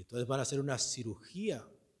espirituales. Van a hacer una cirugía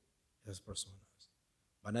esas personas.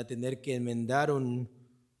 Van a tener que enmendar un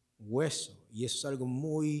hueso y eso es algo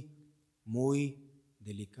muy, muy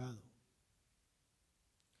delicado.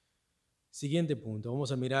 Siguiente punto,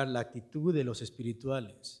 vamos a mirar la actitud de los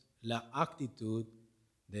espirituales. La actitud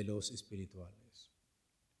de los espirituales.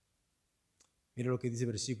 Mira lo que dice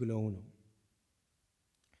versículo 1.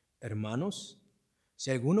 Hermanos, si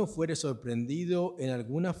alguno fuere sorprendido en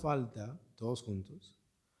alguna falta, todos juntos,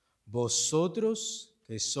 vosotros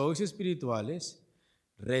que sois espirituales,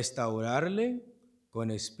 restaurarle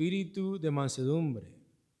con espíritu de mansedumbre.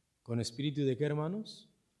 ¿Con espíritu de qué, hermanos?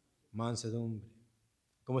 Mansedumbre.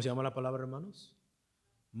 ¿Cómo se llama la palabra, hermanos?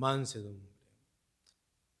 Mansedumbre.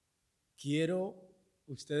 Quiero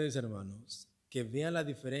ustedes, hermanos, que vean la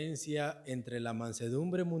diferencia entre la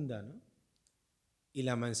mansedumbre mundana y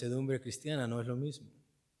la mansedumbre cristiana. No es lo mismo.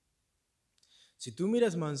 Si tú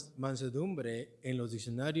miras mansedumbre en los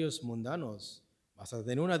diccionarios mundanos, vas a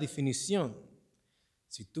tener una definición.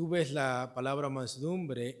 Si tú ves la palabra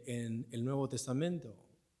mansedumbre en el Nuevo Testamento,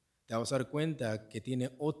 te vas a dar cuenta que tiene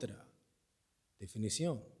otra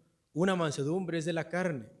definición. Una mansedumbre es de la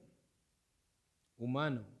carne,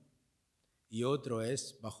 humano, y otro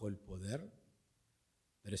es bajo el poder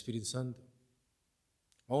del Espíritu Santo.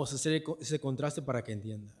 Vamos a hacer ese contraste para que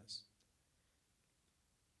entiendas.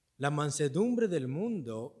 La mansedumbre del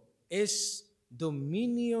mundo es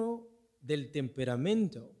dominio del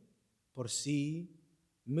temperamento por sí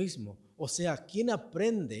mismo. O sea, ¿quién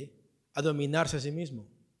aprende a dominarse a sí mismo?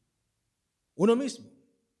 Uno mismo.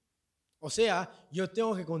 O sea, yo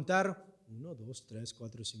tengo que contar 1, 2, 3,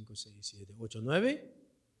 4, 5, 6, 7, 8, 9.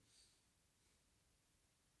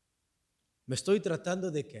 ¿Me estoy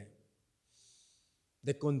tratando de qué?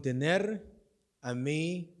 de contener a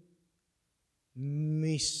mí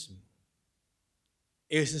mismo.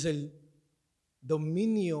 Ese es el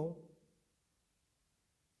dominio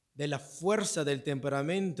de la fuerza del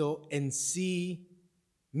temperamento en sí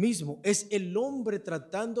mismo. Es el hombre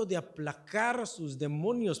tratando de aplacar sus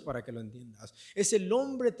demonios, para que lo entiendas. Es el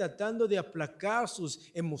hombre tratando de aplacar sus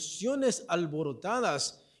emociones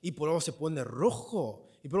alborotadas, y por eso se pone rojo,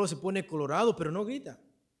 y por eso se pone colorado, pero no grita.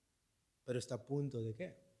 Pero está a punto de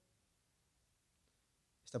 ¿qué?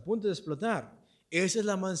 Está a punto de explotar. Esa es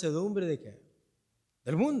la mansedumbre de ¿qué?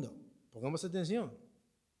 Del mundo. Pongamos atención.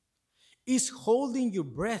 Is holding your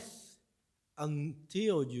breath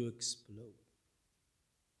until you explode.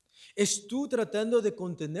 Es tú tratando de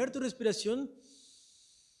contener tu respiración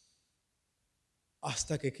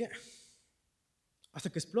hasta que ¿qué? Hasta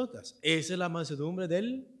que explotas. Esa es la mansedumbre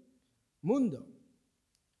del mundo.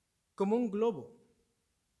 Como un globo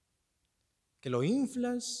que lo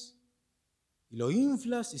inflas y lo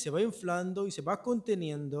inflas y se va inflando y se va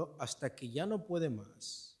conteniendo hasta que ya no puede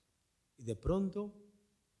más. Y de pronto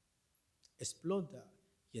explota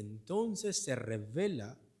y entonces se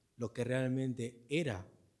revela lo que realmente era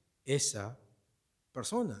esa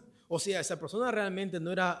persona. O sea, esa persona realmente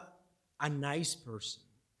no era a nice person.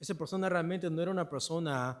 Esa persona realmente no era una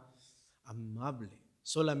persona amable.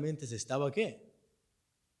 Solamente se estaba ¿qué?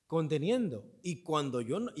 Conteniendo. Y cuando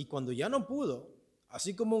ya no pudo,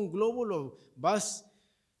 así como un globo lo vas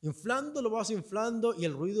inflando y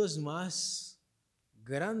el ruido es más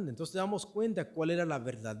grande. Entonces damos cuenta cuál era la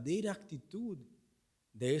verdadera actitud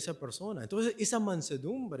de esa persona. Entonces esa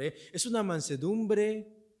mansedumbre es una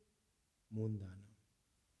mansedumbre mundana.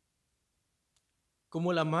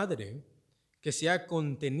 Como la madre que se ha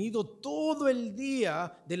contenido todo el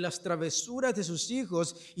día de las travesuras de sus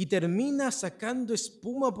hijos y termina sacando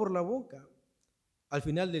espuma por la boca al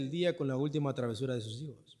final del día con la última travesura de sus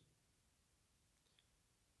hijos.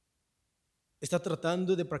 Está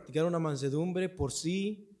tratando de practicar una mansedumbre por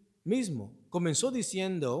sí mismo. Comenzó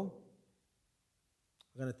diciendo,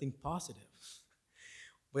 I'm gonna think positive.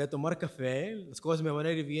 Voy a tomar café, las cosas me van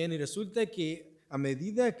a ir bien, y resulta que a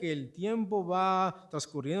medida que el tiempo va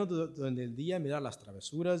transcurriendo durante el día, mirar las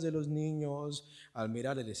travesuras de los niños, al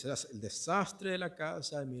mirar el desastre de la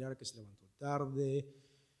casa, al mirar que se levantó tarde,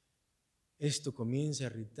 esto comienza a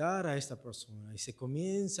irritar a esta persona y se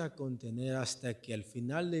comienza a contener hasta que al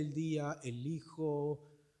final del día el hijo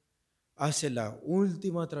hace la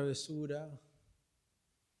última travesura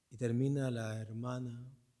y termina la hermana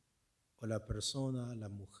o la persona, la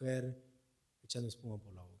mujer, echando espuma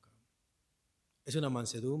por la boca. Es una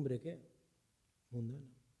mansedumbre, ¿qué?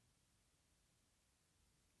 Mundana.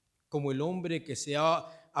 Como el hombre que se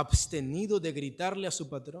ha abstenido de gritarle a su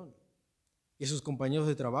patrón y a sus compañeros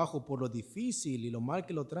de trabajo por lo difícil y lo mal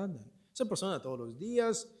que lo tratan. Esa persona todos los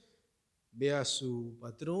días ve a su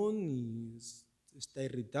patrón y está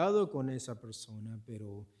irritado con esa persona,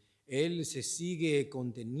 pero él se sigue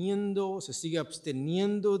conteniendo, se sigue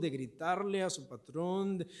absteniendo de gritarle a su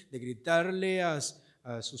patrón, de gritarle a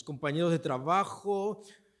sus compañeros de trabajo.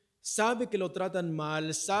 Sabe que lo tratan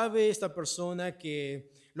mal, sabe esta persona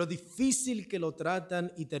que lo difícil que lo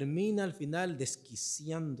tratan y termina al final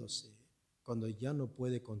desquiciándose cuando ya no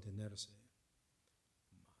puede contenerse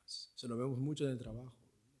más. Eso lo vemos mucho en el trabajo.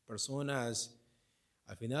 Personas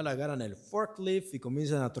al final agarran el forklift y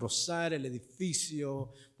comienzan a trozar el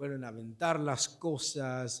edificio, vuelven a aventar las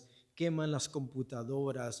cosas, queman las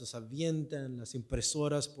computadoras, los avientan las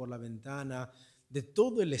impresoras por la ventana, de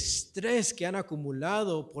todo el estrés que han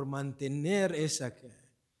acumulado por mantener esa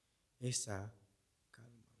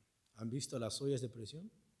calma. ¿Han visto las ollas de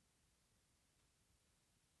presión?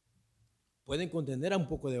 Pueden contener a un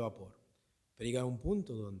poco de vapor, pero llega a un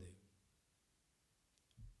punto donde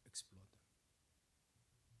explota.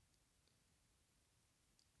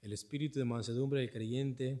 El espíritu de mansedumbre del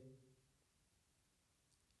creyente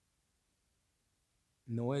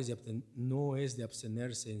no es de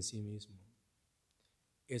abstenerse en sí mismo,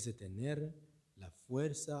 es de tener la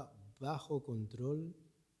fuerza bajo control,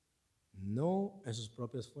 no en sus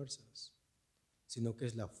propias fuerzas, sino que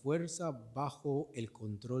es la fuerza bajo el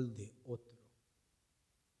control de otro.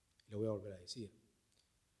 Le voy a volver a decir.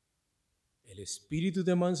 El espíritu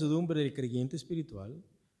de mansedumbre del creyente espiritual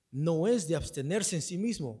no es de abstenerse en sí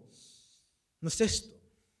mismo. No es esto.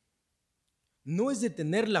 No es de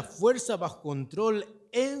tener la fuerza bajo control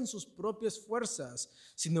en sus propias fuerzas,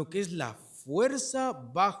 sino que es la fuerza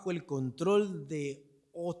bajo el control de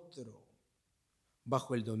otro,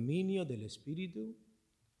 bajo el dominio del Espíritu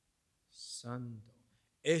Santo.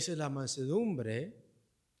 Esa es la mansedumbre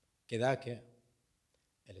que da ¿qué?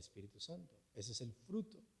 El Espíritu Santo. Ese es el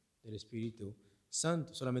fruto del Espíritu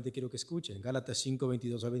Santo. Solamente quiero que escuchen. Gálatas 5,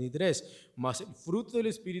 22 al 23. Mas el fruto del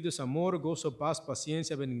Espíritu es amor, gozo, paz,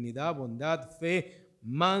 paciencia, benignidad, bondad, fe,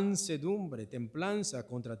 mansedumbre, templanza.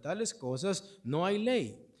 Contra tales cosas no hay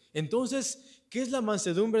ley. Entonces, ¿qué es la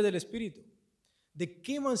mansedumbre del Espíritu? ¿De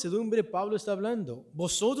qué mansedumbre Pablo está hablando?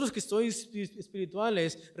 Vosotros que sois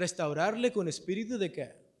espirituales, restaurarle con espíritu ¿de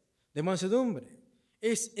qué? De mansedumbre.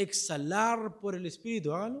 Es exhalar por el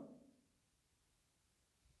Espíritu. Hágalo.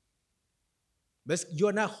 ¿Ves?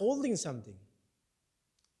 You're not holding something.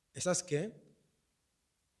 ¿Estás qué?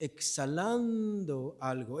 Exhalando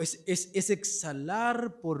algo. Es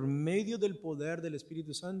exhalar por medio del poder del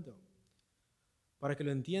Espíritu Santo. Para que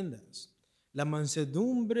lo entiendas. La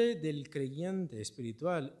mansedumbre del creyente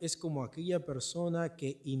espiritual es como aquella persona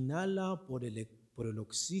que inhala por el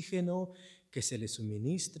oxígeno que se le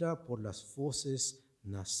suministra por las fosas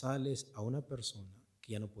nasales a una persona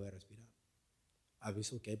que ya no puede respirar. ¿Ha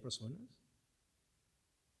visto que hay personas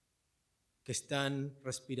que están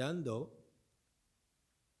respirando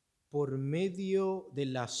por medio de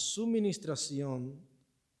la suministración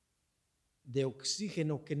de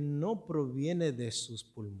oxígeno que no proviene de sus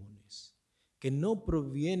pulmones, que no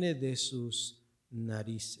proviene de sus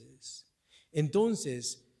narices?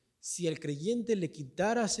 Entonces, si al creyente le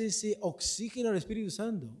quitaras ese oxígeno al Espíritu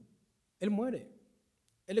Santo, él muere,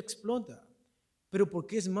 él explota. ¿Pero por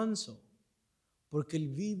qué es manso? Porque él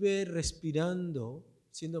vive respirando,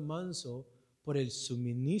 siendo manso, por el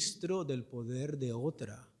suministro del poder de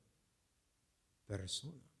otra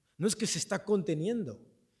persona. No es que se está conteniendo,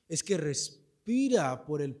 es que respira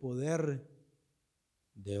por el poder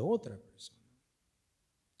de otra persona.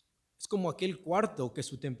 Es como aquel cuarto que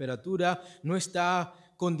su temperatura no está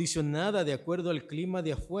condicionada de acuerdo al clima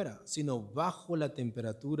de afuera, sino bajo la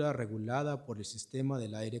temperatura regulada por el sistema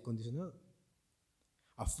del aire acondicionado.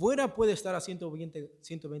 Afuera puede estar a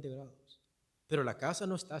 120 grados, pero la casa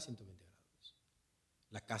no está a 120 grados.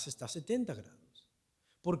 La casa está a 70 grados,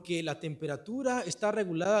 porque la temperatura está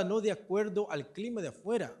regulada no de acuerdo al clima de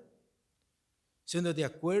afuera, sino de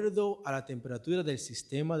acuerdo a la temperatura del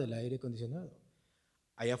sistema del aire acondicionado.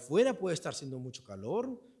 Allá afuera puede estar haciendo mucho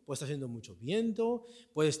calor, puede estar haciendo mucho viento,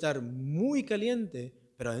 puede estar muy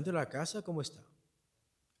caliente, pero adentro de la casa, ¿cómo está?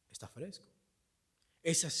 Está fresco.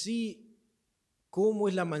 Es así como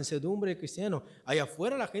es la mansedumbre del cristiano. Allá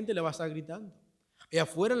afuera la gente le va a estar gritando. Allá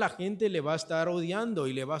afuera la gente le va a estar odiando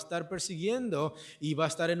y le va a estar persiguiendo y va a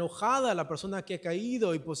estar enojada a la persona que ha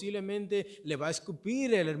caído y posiblemente le va a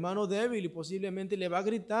escupir el hermano débil y posiblemente le va a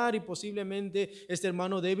gritar y posiblemente este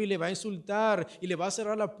hermano débil le va a insultar y le va a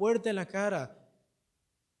cerrar la puerta en la cara.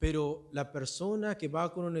 Pero la persona que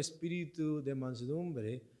va con un espíritu de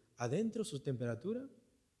mansedumbre, adentro su temperatura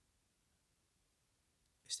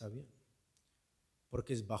está bien.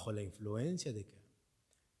 Porque es bajo la influencia de ¿qué?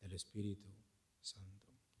 Del Espíritu Santo.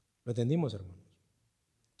 ¿Lo entendimos, hermanos?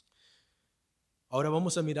 Ahora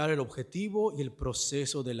vamos a mirar el objetivo y el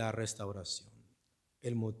proceso de la restauración.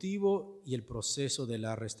 El motivo y el proceso de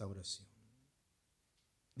la restauración.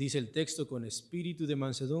 Dice el texto: con espíritu de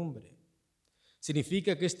mansedumbre.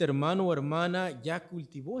 Significa que este hermano o hermana ya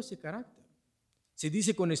cultivó ese carácter. Si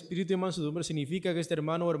dice con espíritu de mansedumbre, significa que este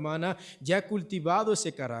hermano o hermana ya ha cultivado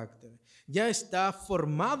ese carácter, ya está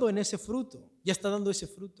formado en ese fruto, ya está dando ese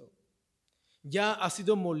fruto, ya ha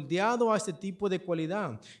sido moldeado a este tipo de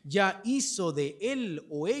cualidad, ya hizo de él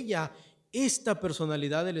o ella esta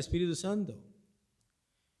personalidad del Espíritu Santo.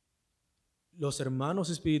 Los hermanos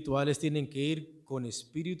espirituales tienen que ir con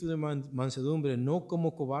espíritu de mansedumbre, no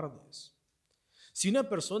como cobardes. Si una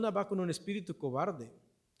persona va con un espíritu cobarde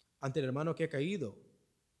ante el hermano que ha caído,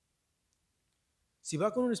 si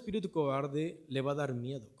va con un espíritu cobarde, le va a dar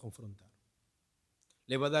miedo confrontar,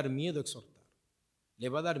 le va a dar miedo exhortar, le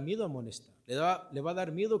va a dar miedo amonestar, le va a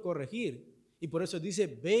dar miedo corregir. Y por eso dice: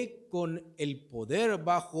 ve con el poder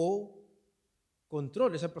bajo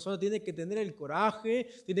control. Esa persona tiene que tener el coraje,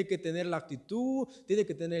 tiene que tener la actitud, tiene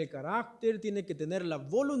que tener el carácter, tiene que tener la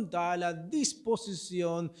voluntad, la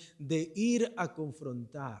disposición de ir a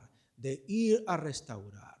confrontar, de ir a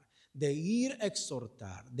restaurar, de ir a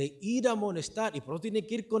exhortar, de ir a amonestar. Y por eso tiene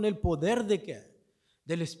que ir con el poder ¿de qué?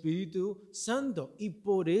 Del Espíritu Santo. Y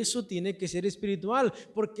por eso tiene que ser espiritual,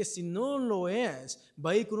 porque si no lo es,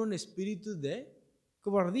 va a ir con un espíritu de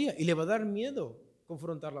cobardía y le va a dar miedo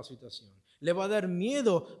confrontar la situación. Le va a dar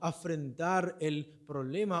miedo afrontar el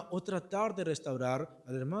problema o tratar de restaurar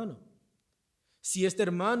al hermano. Si este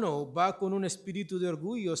hermano va con un espíritu de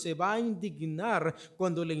orgullo, se va a indignar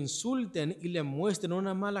cuando le insulten y le muestren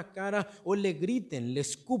una mala cara o le griten, le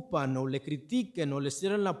escupan o le critiquen o le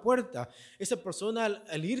cierren la puerta. Esa persona,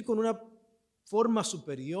 al ir con una forma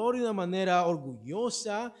superior y de una manera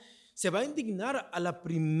orgullosa, Se va a indignar a la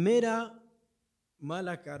primera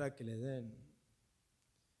mala cara que le den.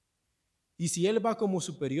 Y si él va como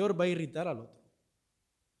superior, va a irritar al otro.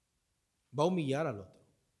 Va a humillar al otro.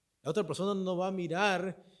 La otra persona no va a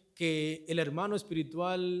mirar que el hermano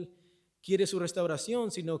espiritual quiere su restauración,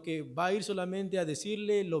 sino que va a ir solamente a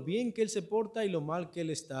decirle lo bien que él se porta y lo mal que él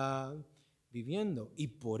está viviendo. Y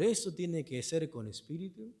por eso tiene que ser con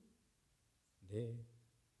espíritu de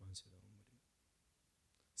mansedumbre,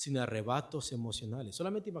 sin arrebatos emocionales.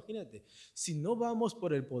 Solamente imagínate, si no vamos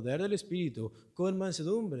por el poder del espíritu con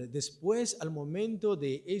mansedumbre, después al momento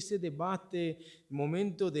de ese debate,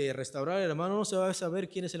 momento de restaurar al hermano, no se va a saber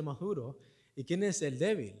quién es el más duro y quién es el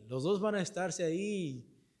débil. Los dos van a estarse ahí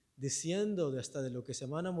diciendo hasta de lo que se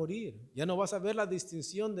van a morir. Ya no vas a ver la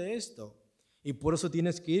distinción de esto. Y por eso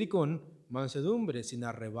tienes que ir con mansedumbre, sin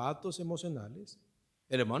arrebatos emocionales.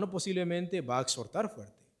 El hermano posiblemente va a exhortar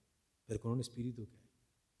fuerte, pero con un espíritu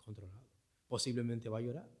controlado. Posiblemente va a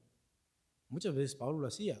llorar. Muchas veces Pablo lo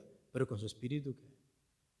hacía, pero con su espíritu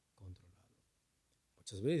controlado.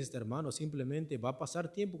 Muchas veces este hermano simplemente va a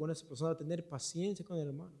pasar tiempo con esa persona, va a tener paciencia con el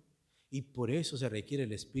hermano. Y por eso se requiere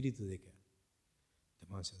el espíritu de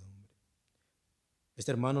mansedumbre.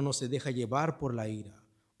 Este hermano no se deja llevar por la ira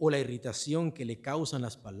o la irritación que le causan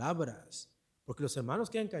las palabras, porque los hermanos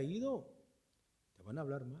que han caído te van a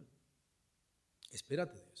hablar mal.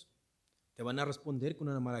 Espérate de eso. Te van a responder con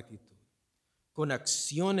una mala actitud, con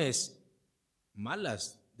acciones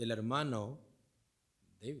malas del hermano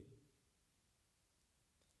débil.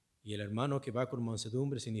 Y el hermano que va con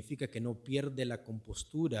mansedumbre significa que no pierde la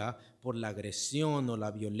compostura por la agresión o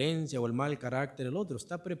la violencia o el mal carácter del otro.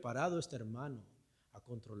 Está preparado este hermano a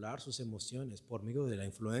controlar sus emociones por medio de la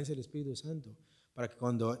influencia del Espíritu Santo, para que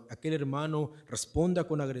cuando aquel hermano responda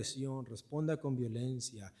con agresión, responda con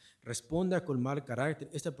violencia, responda con mal carácter,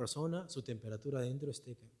 esta persona, su temperatura adentro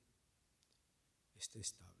esté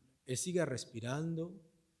estable. Él siga respirando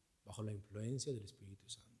bajo la influencia del Espíritu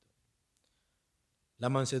Santo. La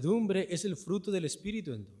mansedumbre es el fruto del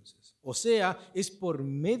Espíritu entonces. O sea, es por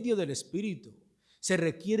medio del Espíritu. Se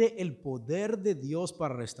requiere el poder de Dios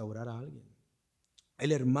para restaurar a alguien.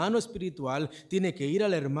 El hermano espiritual tiene que ir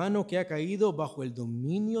al hermano que ha caído bajo el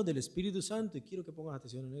dominio del Espíritu Santo. Y quiero que pongas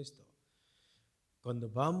atención en esto. Cuando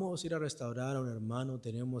vamos a ir a restaurar a un hermano,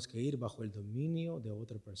 tenemos que ir bajo el dominio de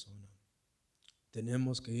otra persona.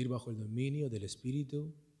 Tenemos que ir bajo el dominio del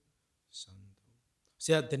Espíritu Santo. O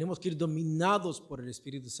sea, tenemos que ir dominados por el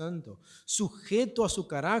Espíritu Santo, sujeto a su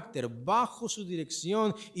carácter, bajo su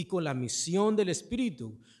dirección y con la misión del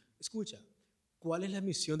Espíritu. Escucha, ¿cuál es la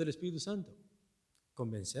misión del Espíritu Santo?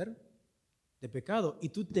 Convencer de pecado. Y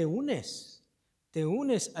tú te unes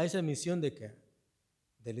a esa misión ¿de qué?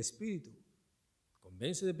 Del Espíritu.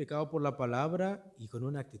 Convence de pecado por la palabra y con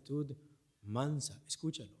una actitud mansa.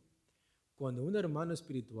 Escúchalo. Cuando un hermano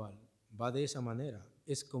espiritual va de esa manera,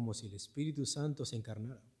 es como si el Espíritu Santo se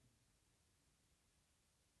encarnara.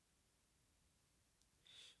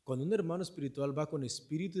 Cuando un hermano espiritual va con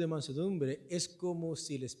espíritu de mansedumbre, es como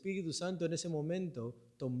si el Espíritu Santo en ese momento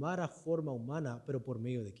tomara forma humana, pero ¿por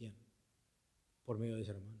medio de quién? Por medio de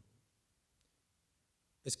ese hermano.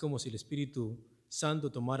 Es como si el Espíritu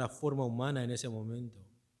Santo tomara forma humana en ese momento.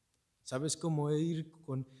 ¿Sabes cómo es ir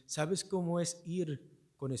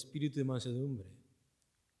con espíritu de mansedumbre?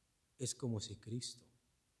 Es como si Cristo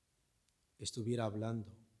estuviera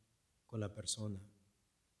hablando con la persona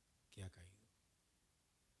que ha caído.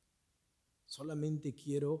 Solamente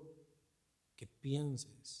quiero que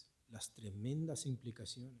pienses las tremendas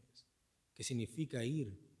implicaciones que significa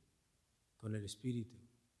ir con el espíritu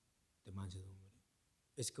de mansedumbre.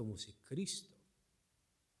 Es como si Cristo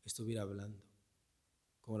estuviera hablando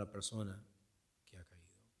con la persona que ha caído.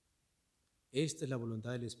 Esta es la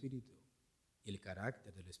voluntad del Espíritu y el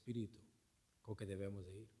carácter del Espíritu con que debemos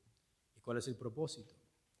de ir. ¿Y cuál es el propósito?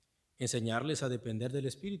 Enseñarles a depender del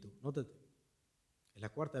Espíritu. Nótate, es la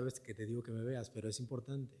cuarta vez que te digo que me veas, pero es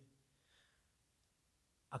importante.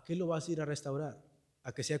 ¿A qué lo vas a ir a restaurar?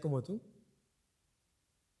 ¿A que sea como tú?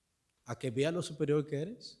 ¿A que vea lo superior que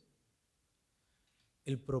eres?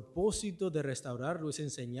 El propósito de restaurarlo es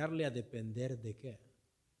enseñarle a depender ¿de qué?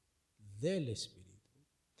 Del Espíritu.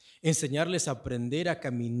 Enseñarles a aprender a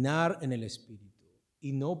caminar en el Espíritu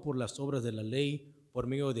y no por las obras de la ley, por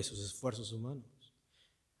medio de sus esfuerzos humanos.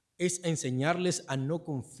 Es enseñarles a no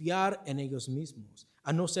confiar en ellos mismos,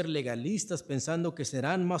 a no ser legalistas pensando que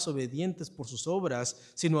serán más obedientes por sus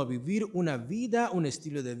obras, sino a vivir una vida, un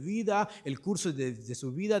estilo de vida, el curso de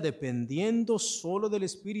su vida dependiendo solo del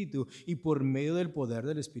Espíritu y por medio del poder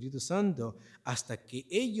del Espíritu Santo, hasta que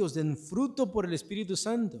ellos den fruto por el Espíritu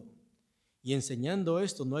Santo. Y enseñando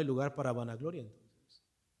esto no hay lugar para vanagloria entonces.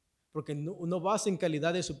 porque no vas en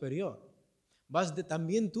calidad de superior.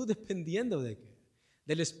 También tú dependiendo de qué,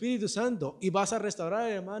 del Espíritu Santo, y vas a restaurar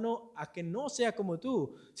al hermano a que no sea como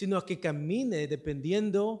tú, sino a que camine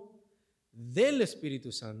dependiendo del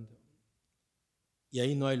Espíritu Santo. Y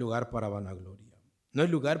ahí no hay lugar para vanagloria, no hay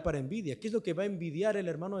lugar para envidia. ¿Qué es lo que va a envidiar el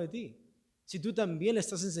hermano de ti? Si tú también le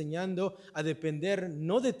estás enseñando a depender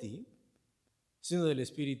no de ti, sino del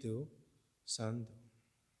Espíritu Santo.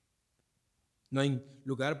 No hay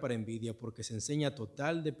lugar para envidia porque se enseña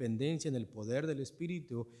total dependencia en el poder del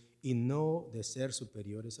Espíritu y no de ser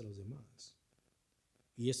superiores a los demás.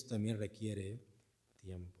 Y esto también requiere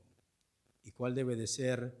tiempo. ¿Y cuál debe de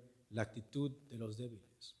ser la actitud de los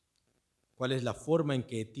débiles? ¿Cuál es la forma en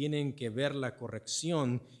que tienen que ver la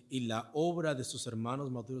corrección y la obra de sus hermanos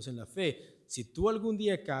maduros en la fe? Si tú algún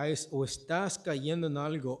día caes o estás cayendo en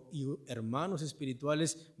algo y hermanos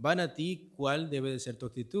espirituales van a ti, ¿cuál debe de ser tu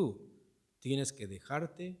actitud? Tienes que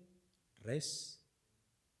dejarte restaurar.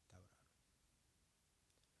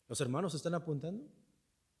 ¿Los hermanos te están apuntando?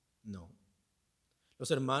 No. ¿Los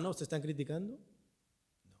hermanos te están criticando?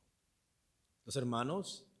 No. ¿Los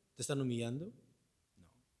hermanos te están humillando? No.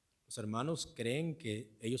 ¿Los hermanos creen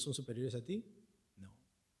que ellos son superiores a ti? No.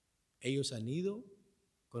 Ellos han ido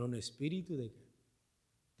con un espíritu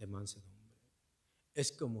de mansedumbre.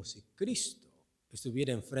 Es como si Cristo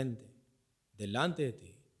estuviera enfrente, delante de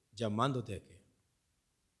ti, llamándote a qué.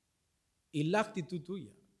 Y la actitud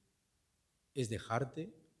tuya es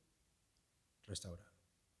dejarte restaurar.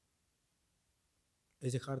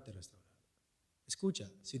 Es dejarte restaurar. Escucha,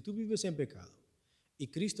 si tú vives en pecado y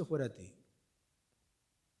Cristo fuera a ti,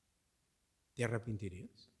 ¿te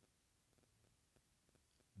arrepentirías?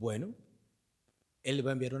 Bueno, Él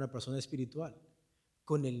va a enviar a una persona espiritual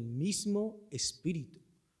con el mismo espíritu,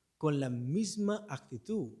 con la misma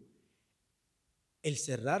actitud. El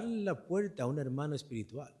cerrarle la puerta a un hermano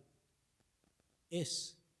espiritual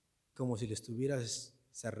es como si le estuvieras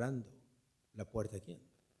cerrando la puerta. ¿A quién?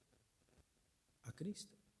 A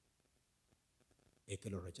Cristo. El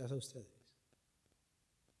que lo rechaza a ustedes,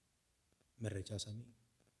 me rechaza a mí.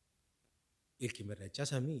 Y el que me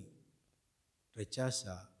rechaza a mí,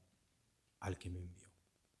 rechaza al que me envió.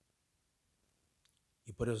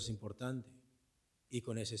 Y por eso es importante, y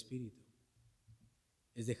con ese espíritu,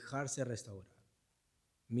 es dejarse restaurar,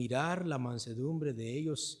 mirar la mansedumbre de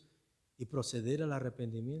ellos y proceder al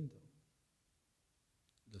arrepentimiento.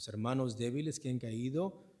 Los hermanos débiles que han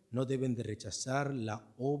caído no deben de rechazar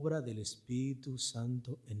la obra del Espíritu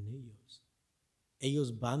Santo en ellos.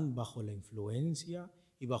 Ellos van bajo la influencia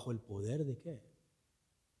y bajo el poder ¿de qué?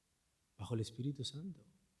 Bajo el Espíritu Santo.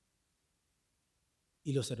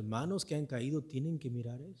 Y los hermanos que han caído tienen que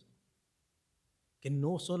mirar eso. Que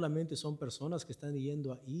no solamente son personas que están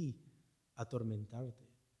yendo ahí a atormentarte.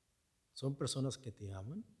 Son personas que te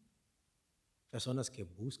aman, personas que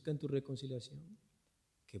buscan tu reconciliación,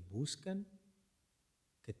 que buscan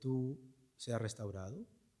que tú seas restaurado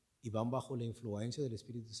y van bajo la influencia del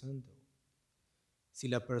Espíritu Santo. Si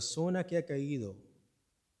la persona que ha caído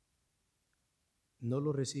no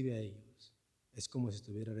lo recibe a ellos, es como si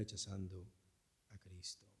estuviera rechazando a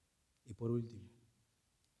Cristo. Y por último,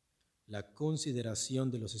 la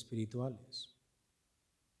consideración de los espirituales.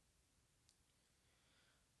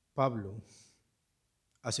 Pablo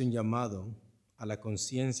hace un llamado a la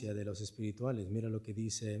conciencia de los espirituales. Mira lo que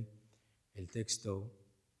dice el texto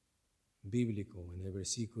bíblico en el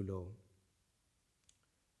versículo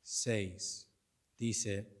 6.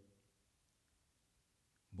 Dice: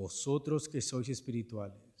 vosotros que sois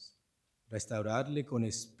espirituales, restauradle con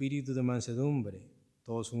espíritu de mansedumbre,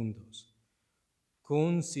 todos juntos,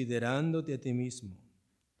 considerándote a ti mismo,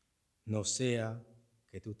 no sea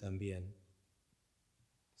que tú también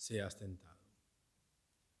seas tentado.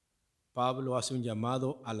 Pablo hace un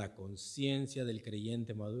llamado a la conciencia del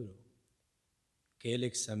creyente maduro, que él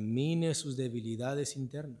examine sus debilidades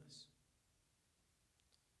internas,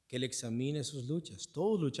 que él examine sus luchas.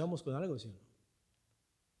 Todos luchamos con algo, ¿sí o no?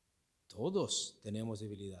 Todos tenemos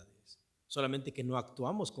debilidades, solamente que no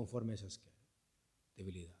actuamos conforme a esas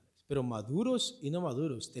debilidades. Pero maduros y no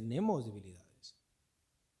maduros tenemos debilidades.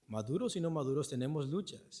 Maduros y no maduros tenemos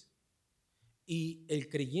luchas. Y el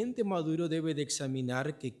creyente maduro debe de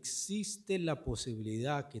examinar que existe la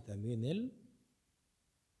posibilidad que también él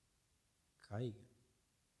caiga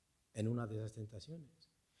en una de esas tentaciones.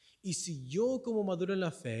 Y si yo como maduro en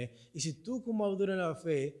la fe, y si tú como maduro en la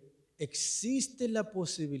fe, existe la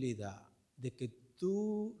posibilidad de que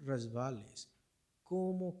tú resbales,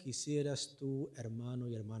 ¿cómo quisieras tú, hermano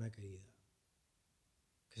y hermana querida,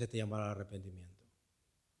 que se te llamara al arrepentimiento?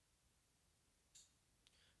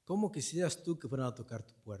 ¿Cómo quisieras tú que fueran a tocar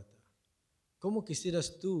tu puerta ¿Cómo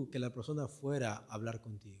quisieras tú que la persona fuera a hablar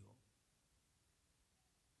contigo?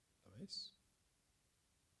 ¿Lo ves?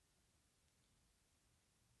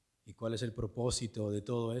 ¿Y cuál es el propósito de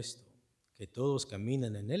todo esto? Que todos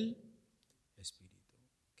caminen en el Espíritu,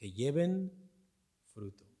 que lleven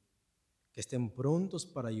fruto, que estén prontos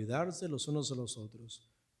para ayudarse los unos a los otros,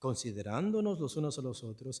 considerándonos los unos a los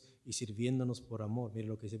otros y sirviéndonos por amor. Mire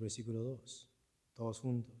lo que dice el versículo 2, todos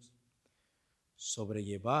juntos.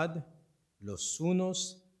 Sobrellevad los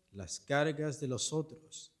unos las cargas de los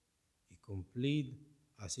otros y cumplid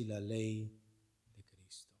así la ley de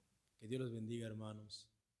Cristo. Que Dios los bendiga, hermanos,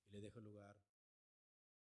 y les dejo lugar.